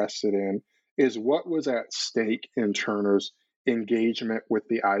interested in is what was at stake in Turner's engagement with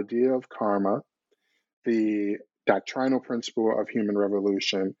the idea of karma, the doctrinal principle of human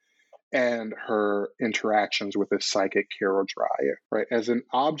revolution, and her interactions with the psychic Carol Dreyer, right? As an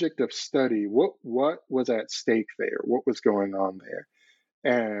object of study, what was at stake there? What was going on there?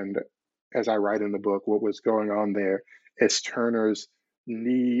 And as I write in the book, what was going on there is Turner's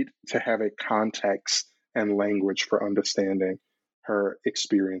need to have a context and language for understanding her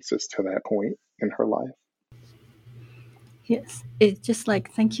experiences to that point in her life. Yes, it's just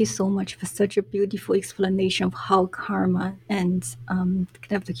like, thank you so much for such a beautiful explanation of how karma and kind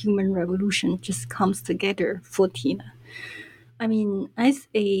of the human revolution just comes together for Tina. I mean, as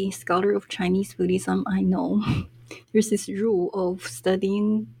a scholar of Chinese Buddhism, I know there's this rule of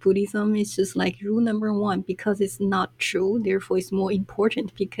studying Buddhism. It's just like rule number one, because it's not true, therefore it's more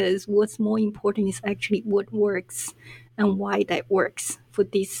important, because what's more important is actually what works and why that works for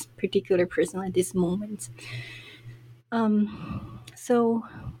this particular person at this moment. So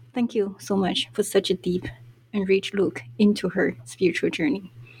thank you so much for such a deep and rich look into her spiritual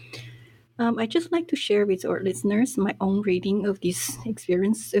journey. I'd just like to share with our listeners my own reading of this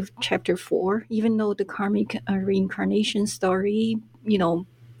experience of chapter 4, even though the karmic reincarnation story,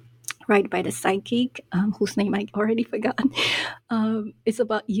 right by the psychic, whose name I already forgot. It's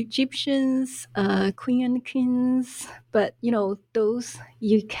about Egyptians, queen and kings, but those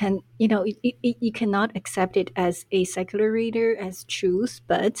you can, you cannot accept it as a secular reader as truth,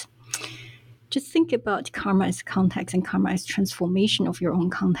 but just think about karma as context and karma as transformation of your own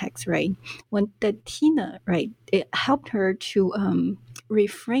context, right? When that Tina, right, it helped her to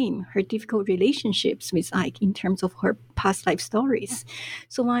reframe her difficult relationships with Ike in terms of her past life stories.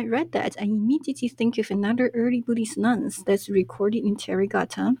 So when I read that, I immediately think of another early Buddhist nun that's recorded in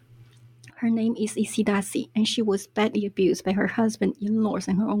Therigatha. Her name is Isidasi, and she was badly abused by her husband, in-laws,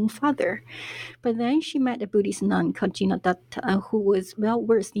 and her own father. But then she met a Buddhist nun called Jinadatta, who was well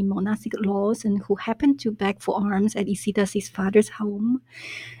versed in monastic laws and who happened to beg for alms at Isidasi's father's home.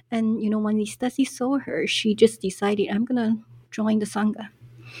 And when Isidasi saw her, she just decided, I'm gonna join the Sangha.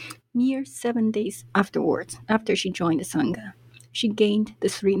 Mere 7 days afterwards, after she joined the Sangha, she gained the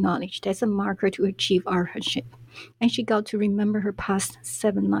three knowledge. That's a marker to achieve arhatship. And she got to remember her past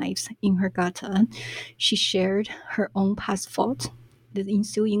 7 lives in her gatha. She shared her own past fault, the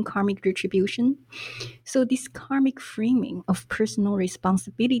ensuing karmic retribution. So this karmic framing of personal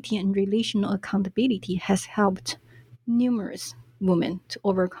responsibility and relational accountability has helped numerous women to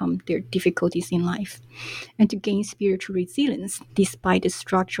overcome their difficulties in life and to gain spiritual resilience despite the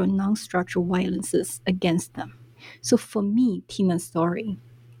structural and non-structural violences against them. So for me, Tina's story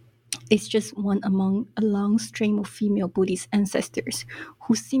is just one among a long stream of female Buddhist ancestors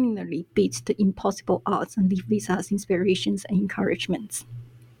who similarly beat the impossible odds and leave with us inspirations and encouragements.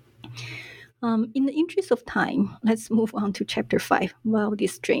 In the interest of time, let's move on to chapter 5,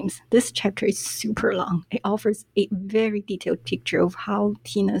 Wildest Dreams. This chapter is super long. It offers a very detailed picture of how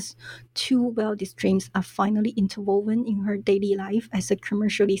Tina's 2 wildest dreams are finally interwoven in her daily life as a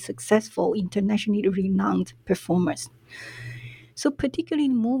commercially successful, internationally renowned performer. So particularly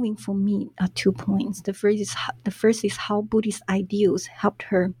moving for me are 2 points. The first is how Buddhist ideals helped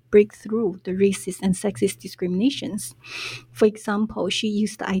her break through the racist and sexist discriminations. For example, she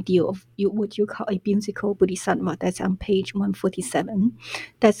used the idea of what you call a whimsical bodhisattva. That's on page 147.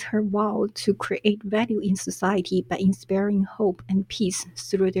 That's her vow to create value in society by inspiring hope and peace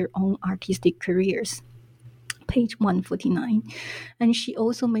through their own artistic careers. Page 149. And she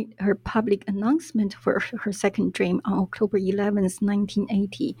also made her public announcement for her second dream on October 11th,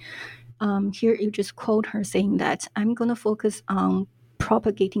 1980. Here you just quote her saying that, I'm going to focus on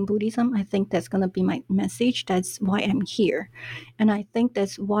propagating Buddhism. I think that's going to be my message. That's why I'm here. And I think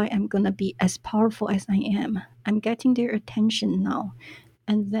that's why I'm going to be as powerful as I am. I'm getting their attention now.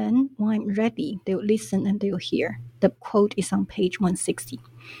 And then when I'm ready, they'll listen and they'll hear. The quote is on page 160.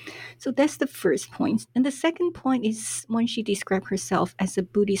 So that's the first point. And the second point is when she described herself as a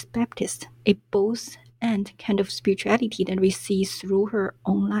Buddhist Baptist, a both and kind of spirituality that we see through her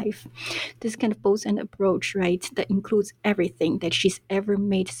own life. This kind of both an approach, right, that includes everything that she's ever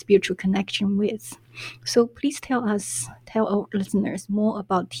made spiritual connection with. So please tell our listeners more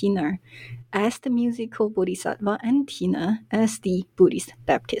about Tina as the musical bodhisattva and Tina as the Buddhist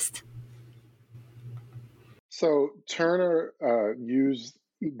Baptist. So Turner used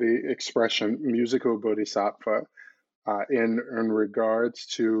the expression musical bodhisattva in regards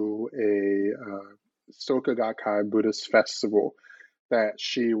to a Soka Gakkai Buddhist festival that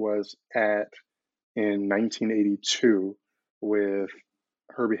she was at in 1982 with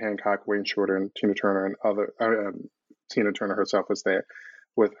Herbie Hancock, Wayne Shorter, and Tina Turner, and other. Tina Turner herself was there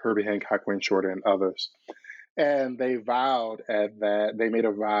with Herbie Hancock, Wayne Shorter, and others. And they vowed at that. They made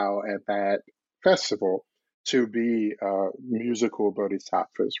a vow at that festival to be musical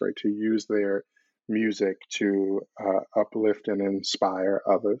bodhisattvas, right? To use their music to uplift and inspire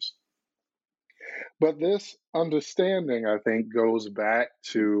others. But this understanding, I think, goes back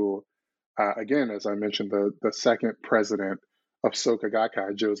to, again, as I mentioned, the second president of Soka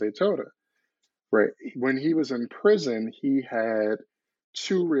Gakkai, Jose Toda, right? When he was in prison, he had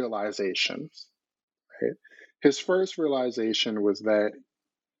two realizations, right? His first realization was that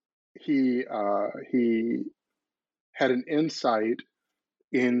he had an insight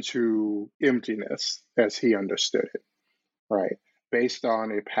into emptiness as he understood it, right? Based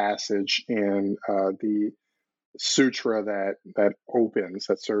on a passage in the sutra that opens,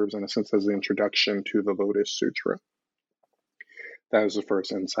 that serves in a sense as the introduction to the Lotus Sutra. That was the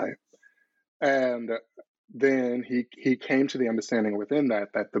first insight. And then he came to the understanding within that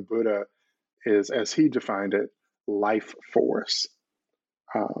the Buddha is, as he defined it, life force.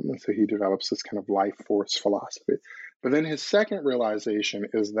 And so he develops this kind of life force philosophy. But then his second realization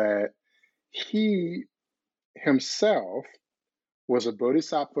is that he himself was a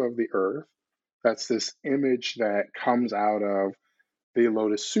bodhisattva of the earth. That's this image that comes out of the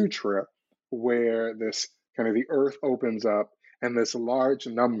Lotus Sutra, where this kind of the earth opens up and this large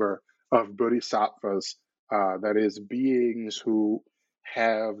number of bodhisattvas, that is, beings who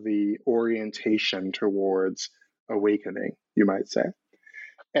have the orientation towards awakening, you might say.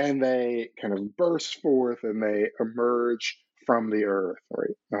 And they kind of burst forth and they emerge from the earth,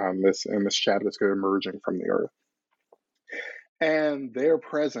 right? This chapter is going emerging from the earth. And they're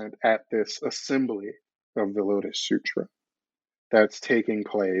present at this assembly of the Lotus Sutra that's taking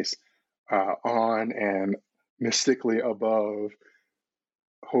place on and mystically above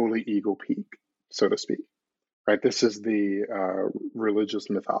Holy Eagle Peak, so to speak. Right? This is the religious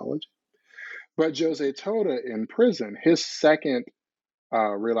mythology. But Jose Toda in prison, his second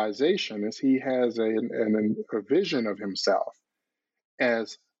realization is he has a vision of himself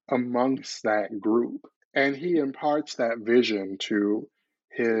as amongst that group. And he imparts that vision to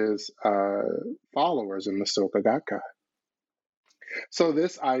his followers in the Soka Gakkai. So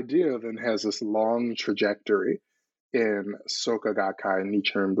this idea then has this long trajectory in Soka Gakkai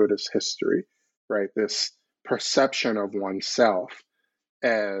Nichiren Buddhist history, right? This perception of oneself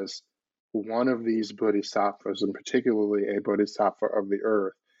as one of these bodhisattvas, and particularly a bodhisattva of the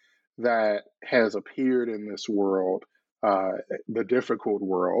earth, that has appeared in this world, the difficult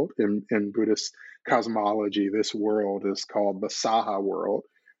world. In Buddhist cosmology, this world is called the Saha world,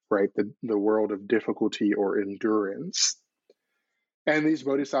 right? The world of difficulty or endurance. And these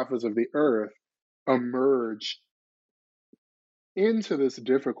bodhisattvas of the earth emerge into this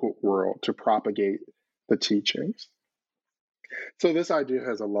difficult world to propagate the teachings. So this idea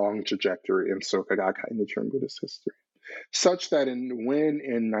has a long trajectory in Soka Gakkai Nichiren Buddhist history, such that when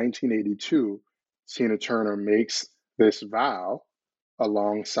in 1982, Tina Turner makes this vow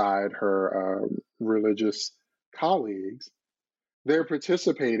alongside her religious colleagues, they're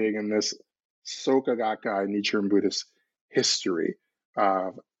participating in this Soka Gakkai Nichiren Buddhist history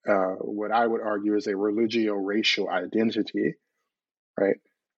of what I would argue is a religio-racial identity, right?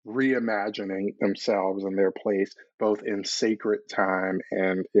 Reimagining themselves and their place both in sacred time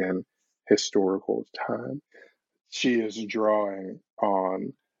and in historical time. She is drawing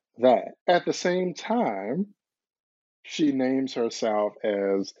on that. At the same time, she names herself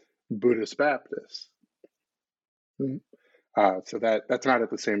as Buddhist Baptist. So that's not at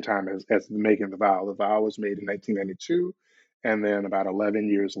the same time as making the vow. The vow was made in 1992, and then about 11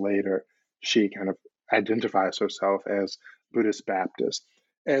 years later, she kind of identifies herself as Buddhist Baptist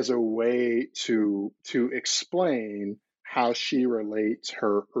as a way to explain how she relates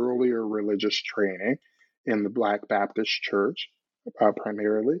her earlier religious training in the Black Baptist Church,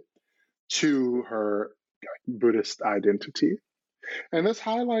 primarily, to her Buddhist identity. And this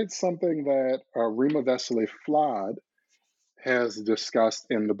highlights something that Rima Vesely Flood has discussed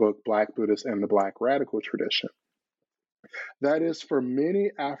in the book Black Buddhist and the Black Radical Tradition. That is, for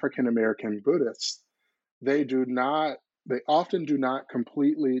many African American Buddhists, they often do not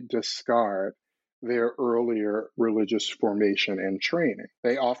completely discard their earlier religious formation and training.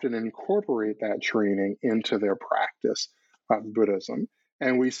 They often incorporate that training into their practice of Buddhism.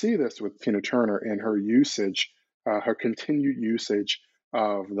 And we see this with Tina Turner in her usage, her continued usage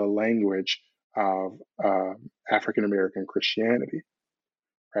of the language of African American Christianity,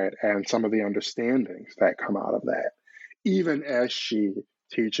 right? And some of the understandings that come out of that, even as she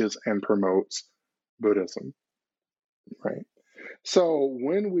teaches and promotes Buddhism, right? So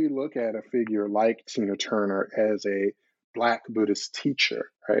when we look at a figure like Tina Turner as a Black Buddhist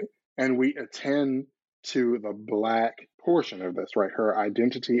teacher, right, and we attend to the Black portion of this, right, her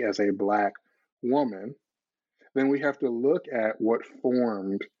identity as a Black woman, then we have to look at what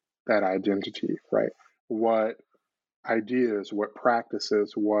formed that identity, right? What ideas, what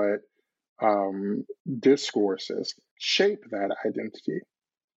practices, what discourses shape that identity,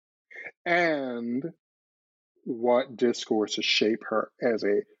 and what discourses shape her as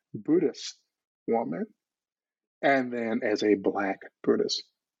a Buddhist woman, and then as a Black Buddhist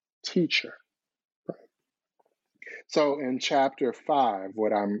teacher. So in chapter 5,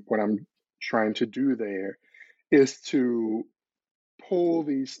 what I'm trying to do there is to pull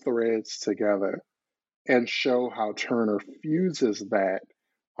these threads together and show how Turner fuses that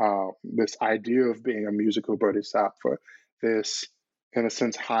this idea of being a musical bodhisattva, this, in a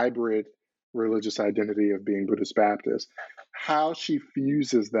sense, hybrid religious identity of being Buddhist Baptist, how she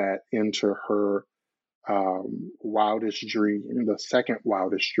fuses that into her wildest dream, the second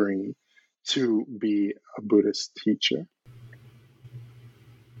wildest dream, to be a Buddhist teacher.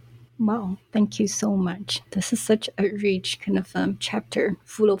 Wow, thank you so much. This is such a rich kind of chapter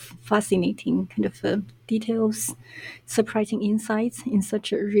full of fascinating kind of details, surprising insights in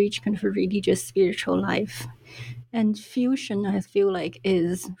such a rich kind of religious spiritual life. And fusion, I feel like,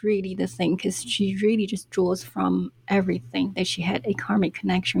 is really the thing because she really just draws from everything that she had a karmic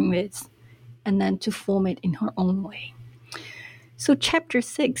connection with and then to form it in her own way. So, chapter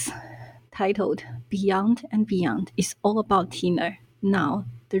 6, titled Beyond and Beyond, is all about Tina, now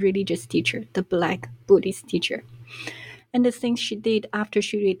the religious teacher, the Black Buddhist teacher, and the things she did after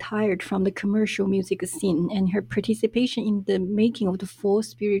she retired from the commercial music scene and her participation in the making of the 4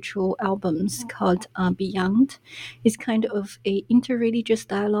 spiritual albums called Beyond is kind of a interreligious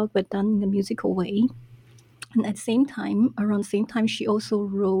dialogue but done in a musical way. And at the same time, around the same time, she also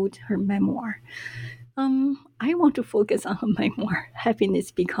wrote her memoir. I want to focus on her memoir,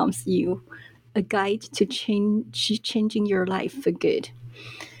 Happiness Becomes You, a guide to changing your life for good.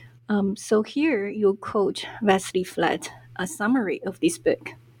 So here you'll quote Wesley Flatt, a summary of this book.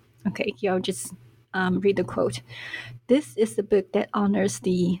 Okay, here I'll just read the quote. This is the book that honors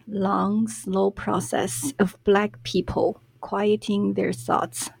the long, slow process of Black people quieting their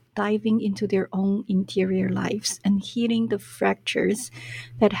thoughts, diving into their own interior lives, and healing the fractures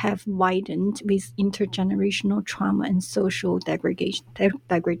that have widened with intergenerational trauma and social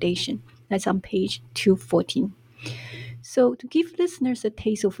degradation. That's on page 214. So, to give listeners a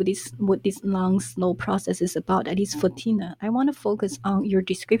taste of what this long, slow process is about, at least for Tina, I want to focus on your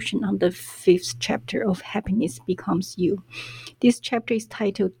description on the 5th chapter of Happiness Becomes You. This chapter is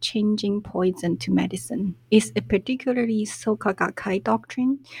titled Changing Poison to Medicine. It's a particularly Soka Gakkai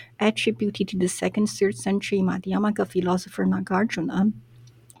doctrine attributed to the 2nd, 3rd century Madhyamaka philosopher Nagarjuna.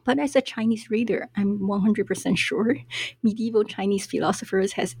 But as a Chinese reader, I'm 100% sure medieval Chinese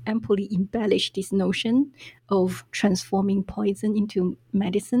philosophers has amply embellished this notion of transforming poison into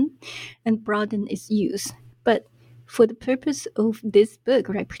medicine and broadened its use. But for the purpose of this book,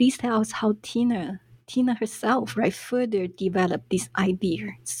 right, please tell us how Tina herself, right, further developed this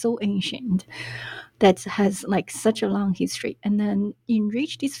idea, so ancient, that has like such a long history, and then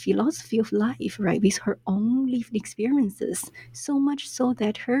enrich this philosophy of life, right, with her own lived experiences, so much so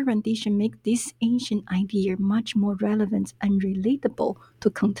that her rendition makes this ancient idea much more relevant and relatable to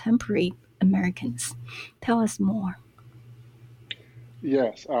contemporary Americans. Tell us more.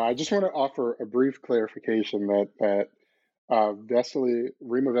 Yes, I just want to offer a brief clarification that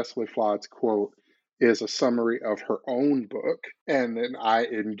Rima Vesely Flood's quote is a summary of her own book, and then I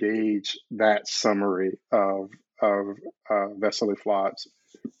engage that summary of Vesely Flood's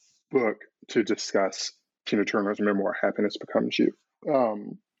book to discuss Tina Turner's memoir, Happiness Becomes You.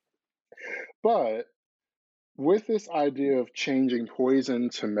 But with this idea of changing poison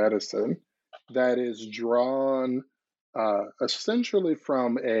to medicine, that is drawn essentially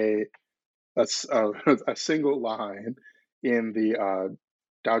from a single line in the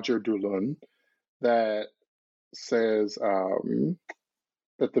Dajir Dulun that says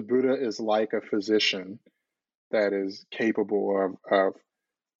that the Buddha is like a physician that is capable of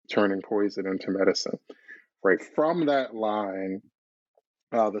turning poison into medicine. Right. From that line,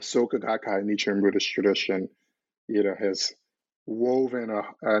 the Soka Gakkai Nichiren Buddhist tradition, has woven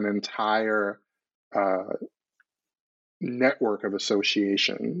an entire network of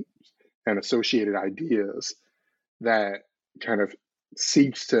associations and associated ideas that kind of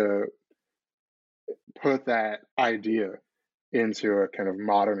seeks to put that idea into a kind of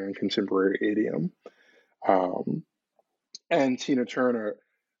modern and contemporary idiom. And Tina Turner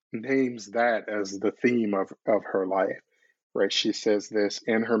names that as the theme of her life, right? She says this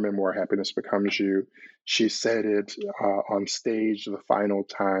in her memoir, Happiness Becomes You. She said it on stage the final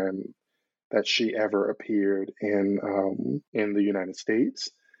time that she ever appeared in the United States.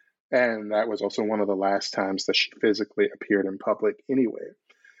 And that was also one of the last times that she physically appeared in public anywhere,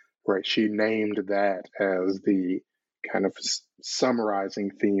 right? She named that as the kind of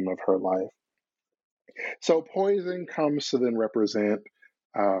summarizing theme of her life. So poison comes to then represent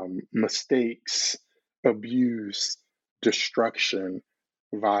mistakes, abuse, destruction,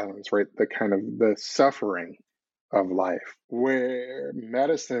 violence, right? The kind of the suffering of life, where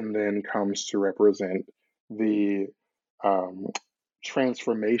medicine then comes to represent the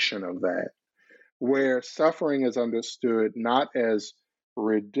transformation of that, where suffering is understood not as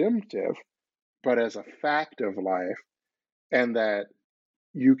redemptive, but as a fact of life, and that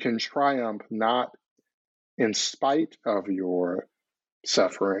you can triumph not in spite of your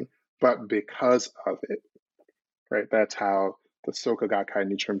suffering, but because of it, right? That's how the Soka Gakkai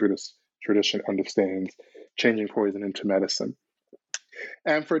Nichiren Buddhist tradition understands changing poison into medicine.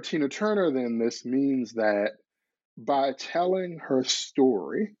 And for Tina Turner, then, this means that by telling her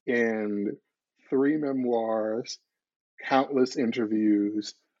story in 3 memoirs, countless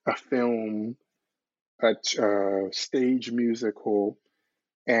interviews, a film, a stage musical,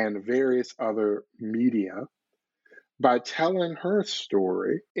 and various other media, by telling her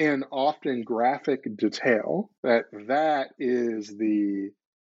story in often graphic detail, that is the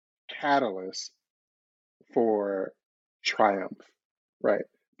catalyst for triumph, right?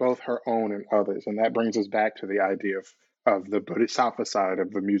 Both her own and others. And that brings us back to the idea of the bodhisattva side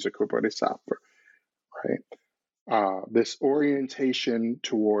of the musical bodhisattva, right? This orientation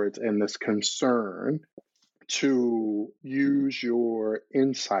towards and this concern to use your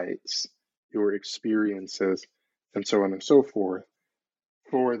insights, your experiences, and so on and so forth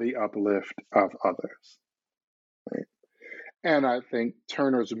for the uplift of others, right? And I think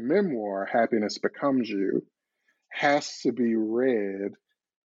Turner's memoir, Happiness Becomes You, has to be read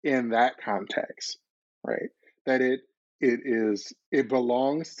in that context, right? That it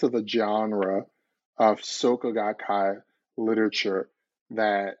belongs to the genre of Soka Gakkai literature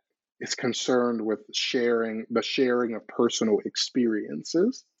that is concerned with the sharing of personal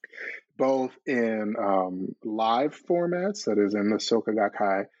experiences, both in live formats, that is in the Soka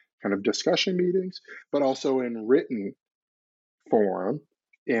Gakkai kind of discussion meetings, but also in written form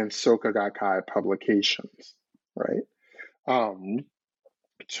in Soka Gakkai publications, right?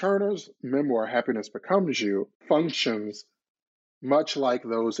 Turner's memoir, Happiness Becomes You, functions much like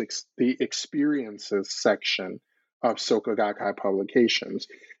the experiences section of Soka Gakkai publications,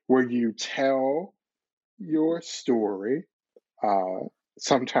 where you tell your story,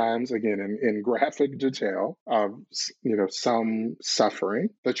 sometimes again in graphic detail of some suffering,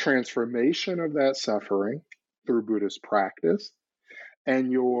 the transformation of that suffering through Buddhist practice,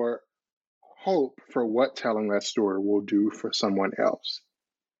 and your hope for what telling that story will do for someone else.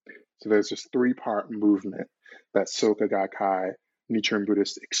 So there's this 3-part movement that Soka Gakkai Nichiren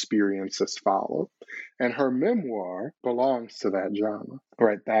Buddhist experiences follow. And her memoir belongs to that genre,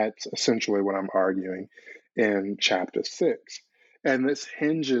 right? That's essentially what I'm arguing in chapter 6. And this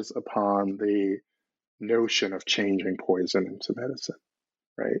hinges upon the notion of changing poison into medicine,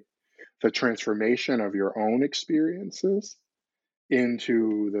 right? The transformation of your own experiences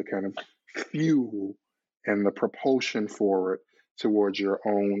into the kind of fuel and the propulsion forward towards your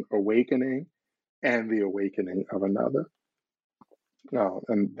own awakening and the awakening of another.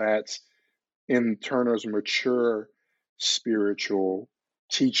 And that's in Turner's mature spiritual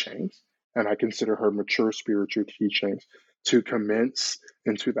teachings. And I consider her mature spiritual teachings to commence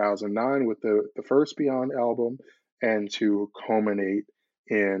in 2009 with the first Beyond album, and to culminate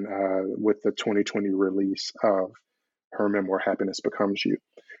in with the 2020 release of her memoir, Happiness Becomes You,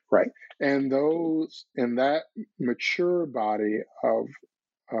 right? And those in that mature body of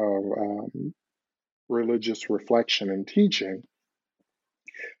religious reflection and teaching,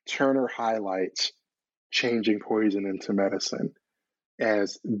 Turner highlights changing poison into medicine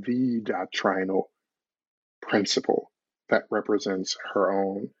as the doctrinal principle that represents her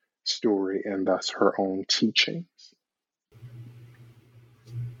own story and thus her own teachings.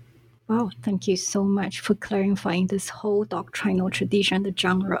 Wow, thank you so much for clarifying this whole doctrinal tradition, the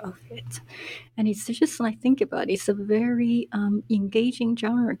genre of it. And it's just like, think about it, it's a very engaging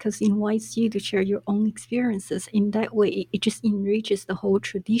genre because it invites you to share your own experiences. In that way, it just enriches the whole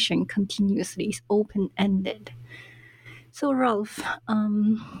tradition continuously. It's open-ended. So, Ralph,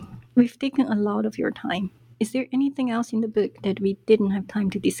 we've taken a lot of your time. Is there anything else in the book that we didn't have time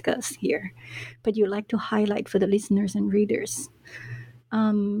to discuss here, but you'd like to highlight for the listeners and readers?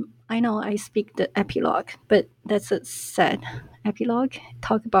 I know I speak the epilogue, but that's a sad epilogue.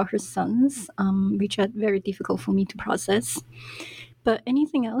 Talk about her sons, which are very difficult for me to process. But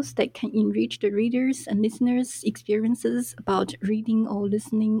anything else that can enrich the readers and listeners' experiences about reading or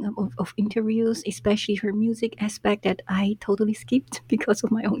listening of interviews, especially her music aspect that I totally skipped because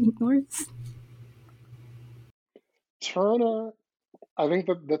of my own ignorance? Turner, I think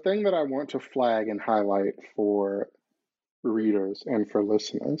the thing that I want to flag and highlight for readers and for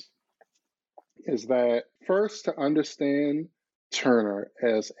listeners is that first, to understand Turner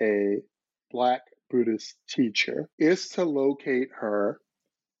as a Black Buddhist teacher is to locate her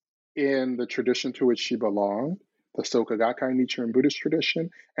in the tradition to which she belonged, the Soka Gakkai Nichiren Buddhist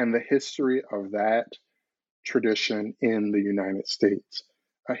tradition, and the history of that tradition in the United States.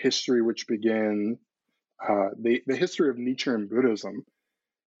 A history which began, the history of Nichiren Buddhism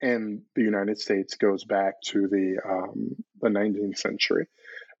in the United States goes back to the 19th century.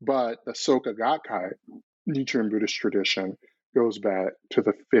 But the Soka Gakkai Nichiren Buddhist tradition goes back to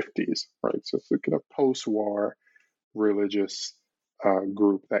the 50s, right? So it's a kind of post-war religious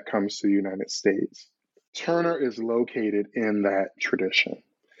group that comes to the United States. Turner is located in that tradition.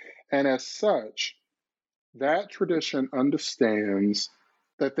 And as such, that tradition understands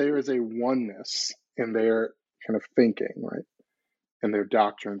that there is a oneness in their kind of thinking, right? In their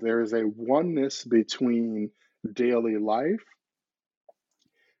doctrines. There is a oneness between daily life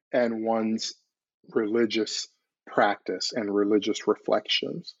and one's religious practice and religious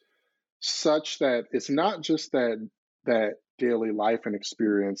reflections, such that it's not just that daily life and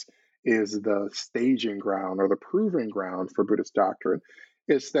experience is the staging ground or the proving ground for Buddhist doctrine.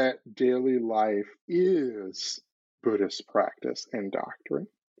 It's that daily life is Buddhist practice and doctrine.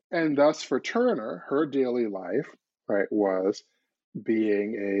 And thus for Turner, her daily life, right, was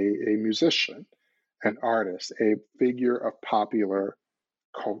being a musician, an artist, a figure of popular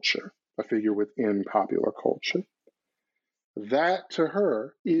culture, a figure within popular culture. That to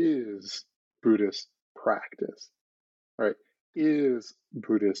her is Buddhist practice, right? Is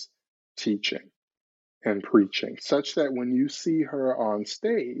Buddhist teaching and preaching, such that when you see her on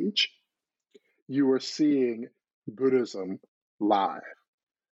stage, you are seeing Buddhism live.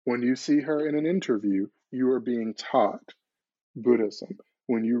 When you see her in an interview, you are being taught Buddhism.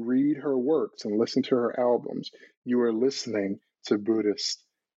 When you read her works and listen to her albums, you are listening to Buddhist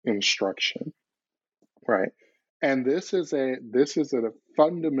instruction, right? And this is a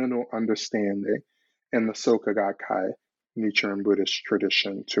fundamental understanding in the Soka Gakkai Nichiren Buddhist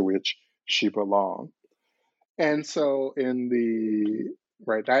tradition to which she belonged. And so in the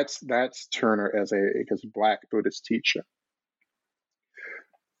right, that's Turner as a Black Buddhist teacher.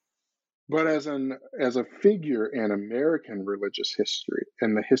 But as a figure in American religious history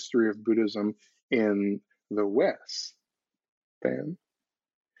and the history of Buddhism in the West, then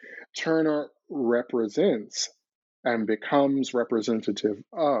Turner represents and becomes representative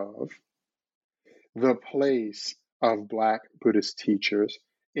of the place of Black Buddhist teachers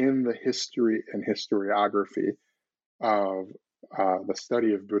in the history and historiography of the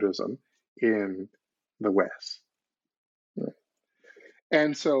study of Buddhism in the West. Right?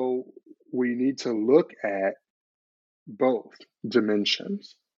 And so we need to look at both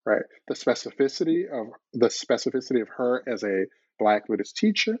dimensions, right? The specificity of her as a Black Buddhist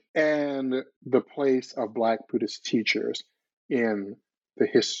teacher and the place of Black Buddhist teachers in the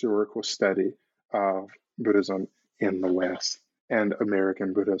historical study of Buddhism in the West and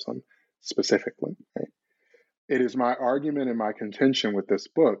American Buddhism specifically. Right? It is my argument and my contention with this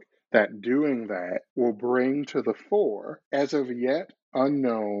book that doing that will bring to the fore, as of yet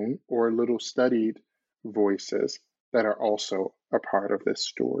unknown or little studied voices that are also a part of this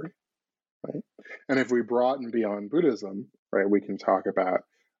story, right? And if we broaden beyond Buddhism, right, we can talk about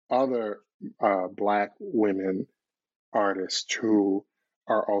other Black women artists who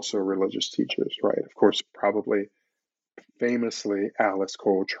are also religious teachers, right? Of course, probably famously Alice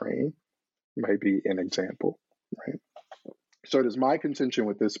Coltrane might be an example, right? So it is my contention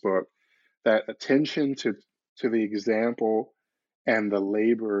with this book that attention to the example and the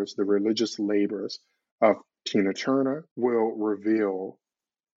labors, the religious labors of Tina Turner will reveal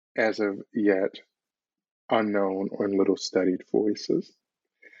as of yet unknown and little studied voices.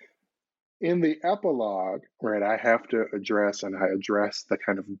 In the epilogue, right, I have to address, and I address the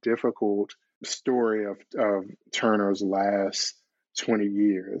kind of difficult story of Turner's last 20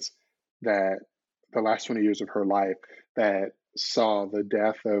 years, that the last 20 years of her life that saw the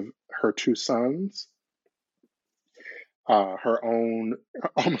death of her two sons, her own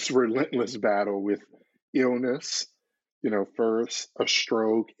almost relentless battle with illness, first a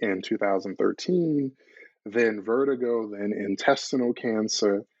stroke in 2013, then vertigo, then intestinal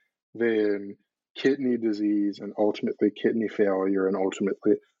cancer, then kidney disease, and ultimately kidney failure, and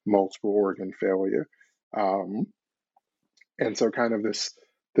ultimately multiple organ failure. And so kind of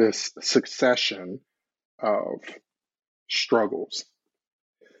this succession of struggles.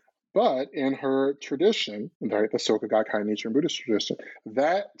 But in her tradition, right, the Soka Gakkai Nichiren Buddhist tradition,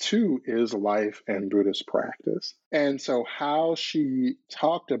 that too is life and Buddhist practice. And so how she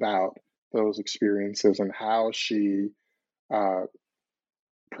talked about those experiences and how she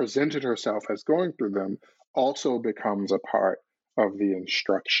presented herself as going through them also becomes a part of the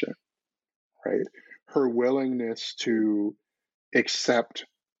instruction, right? Her willingness to accept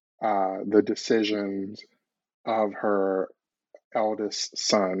the decisions of her eldest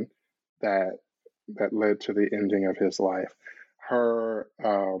son that led to the ending of his life, her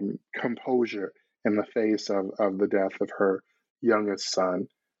composure in the face of the death of her youngest son,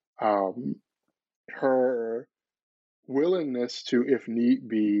 her willingness to, if need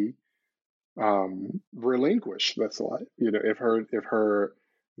be, relinquish this life. If her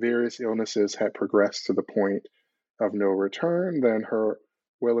various illnesses had progressed to the point of no return, then her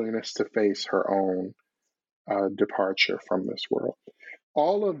willingness to face her own departure from this world.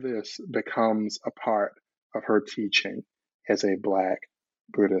 All of this becomes a part of her teaching as a Black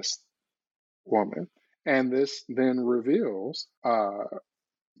Buddhist woman. And this then reveals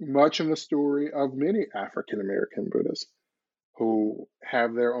much in the story of many African American Buddhists who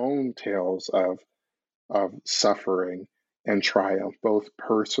have their own tales of suffering and triumph, both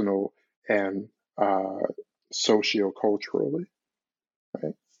personal and socioculturally.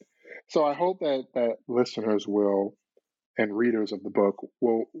 Right? So I hope that listeners will, and readers of the book,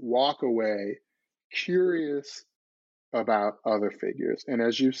 will walk away curious about other figures. And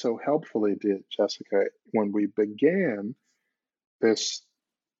as you so helpfully did, Jessica, when we began this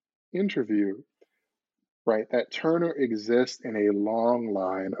interview, right, that Turner exists in a long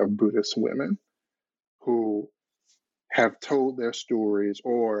line of Buddhist women who have told their stories,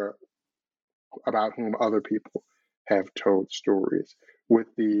 or about whom other people have told stories,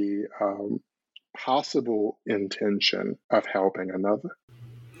 with the possible intention of helping another.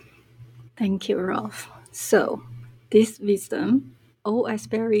 Thank you, Ralph. So, this wisdom, all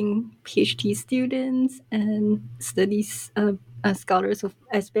aspiring PhD students and aspiring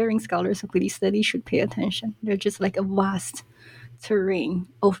scholars of Buddhist studies should pay attention. They're just like a vast terrain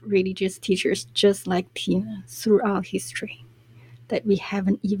of religious teachers, just like Tina, throughout history, that we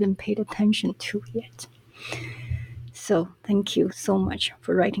haven't even paid attention to yet. So thank you so much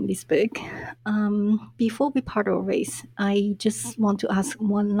for writing this book. Before we part our ways, I just want to ask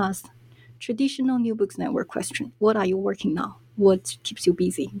one last traditional New Books Network question. What are you working now? What keeps you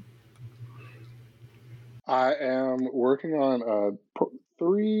busy? I am working on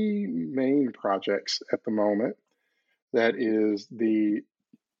three main projects at the moment. That is the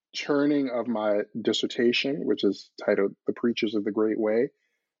churning of my dissertation, which is titled The Preachers of the Great Way,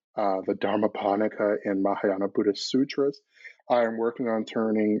 the Dharmapanika and Mahayana Buddhist Sutras. I am working on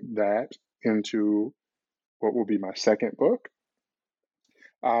turning that into what will be my second book.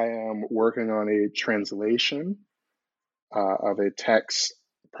 I am working on a translation of a text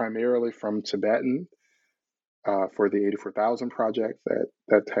primarily from Tibetan for the 84,000 Project.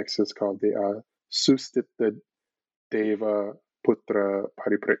 That text is called the Sustita Deva Putra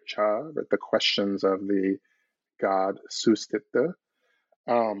Pariprecha, the questions of the god Sustita.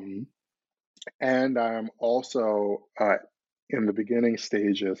 And I'm also in the beginning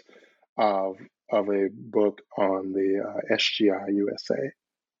stages of a book on the SGI USA,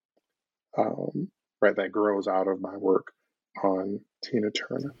 right, that grows out of my work on Tina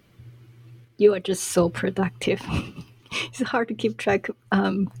Turner. You are just so productive. It's hard to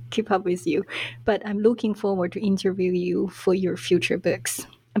keep up with you, but I'm looking forward to interview you for your future books.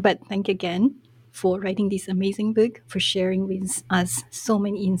 But thank you again for writing this amazing book, for sharing with us so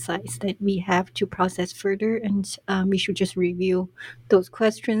many insights that we have to process further, and we should just review those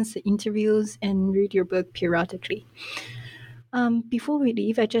questions, the interviews, and read your book periodically. Before we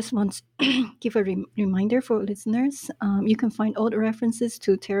leave, I just want to give a reminder for listeners. You can find all the references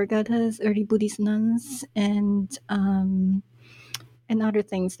to Theravada's, early Buddhist nuns, and other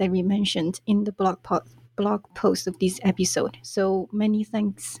things that we mentioned in the blog post of this episode. So many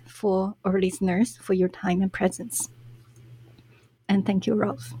thanks for our listeners for your time and presence. And thank you,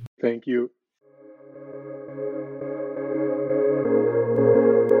 Rolf. Thank you.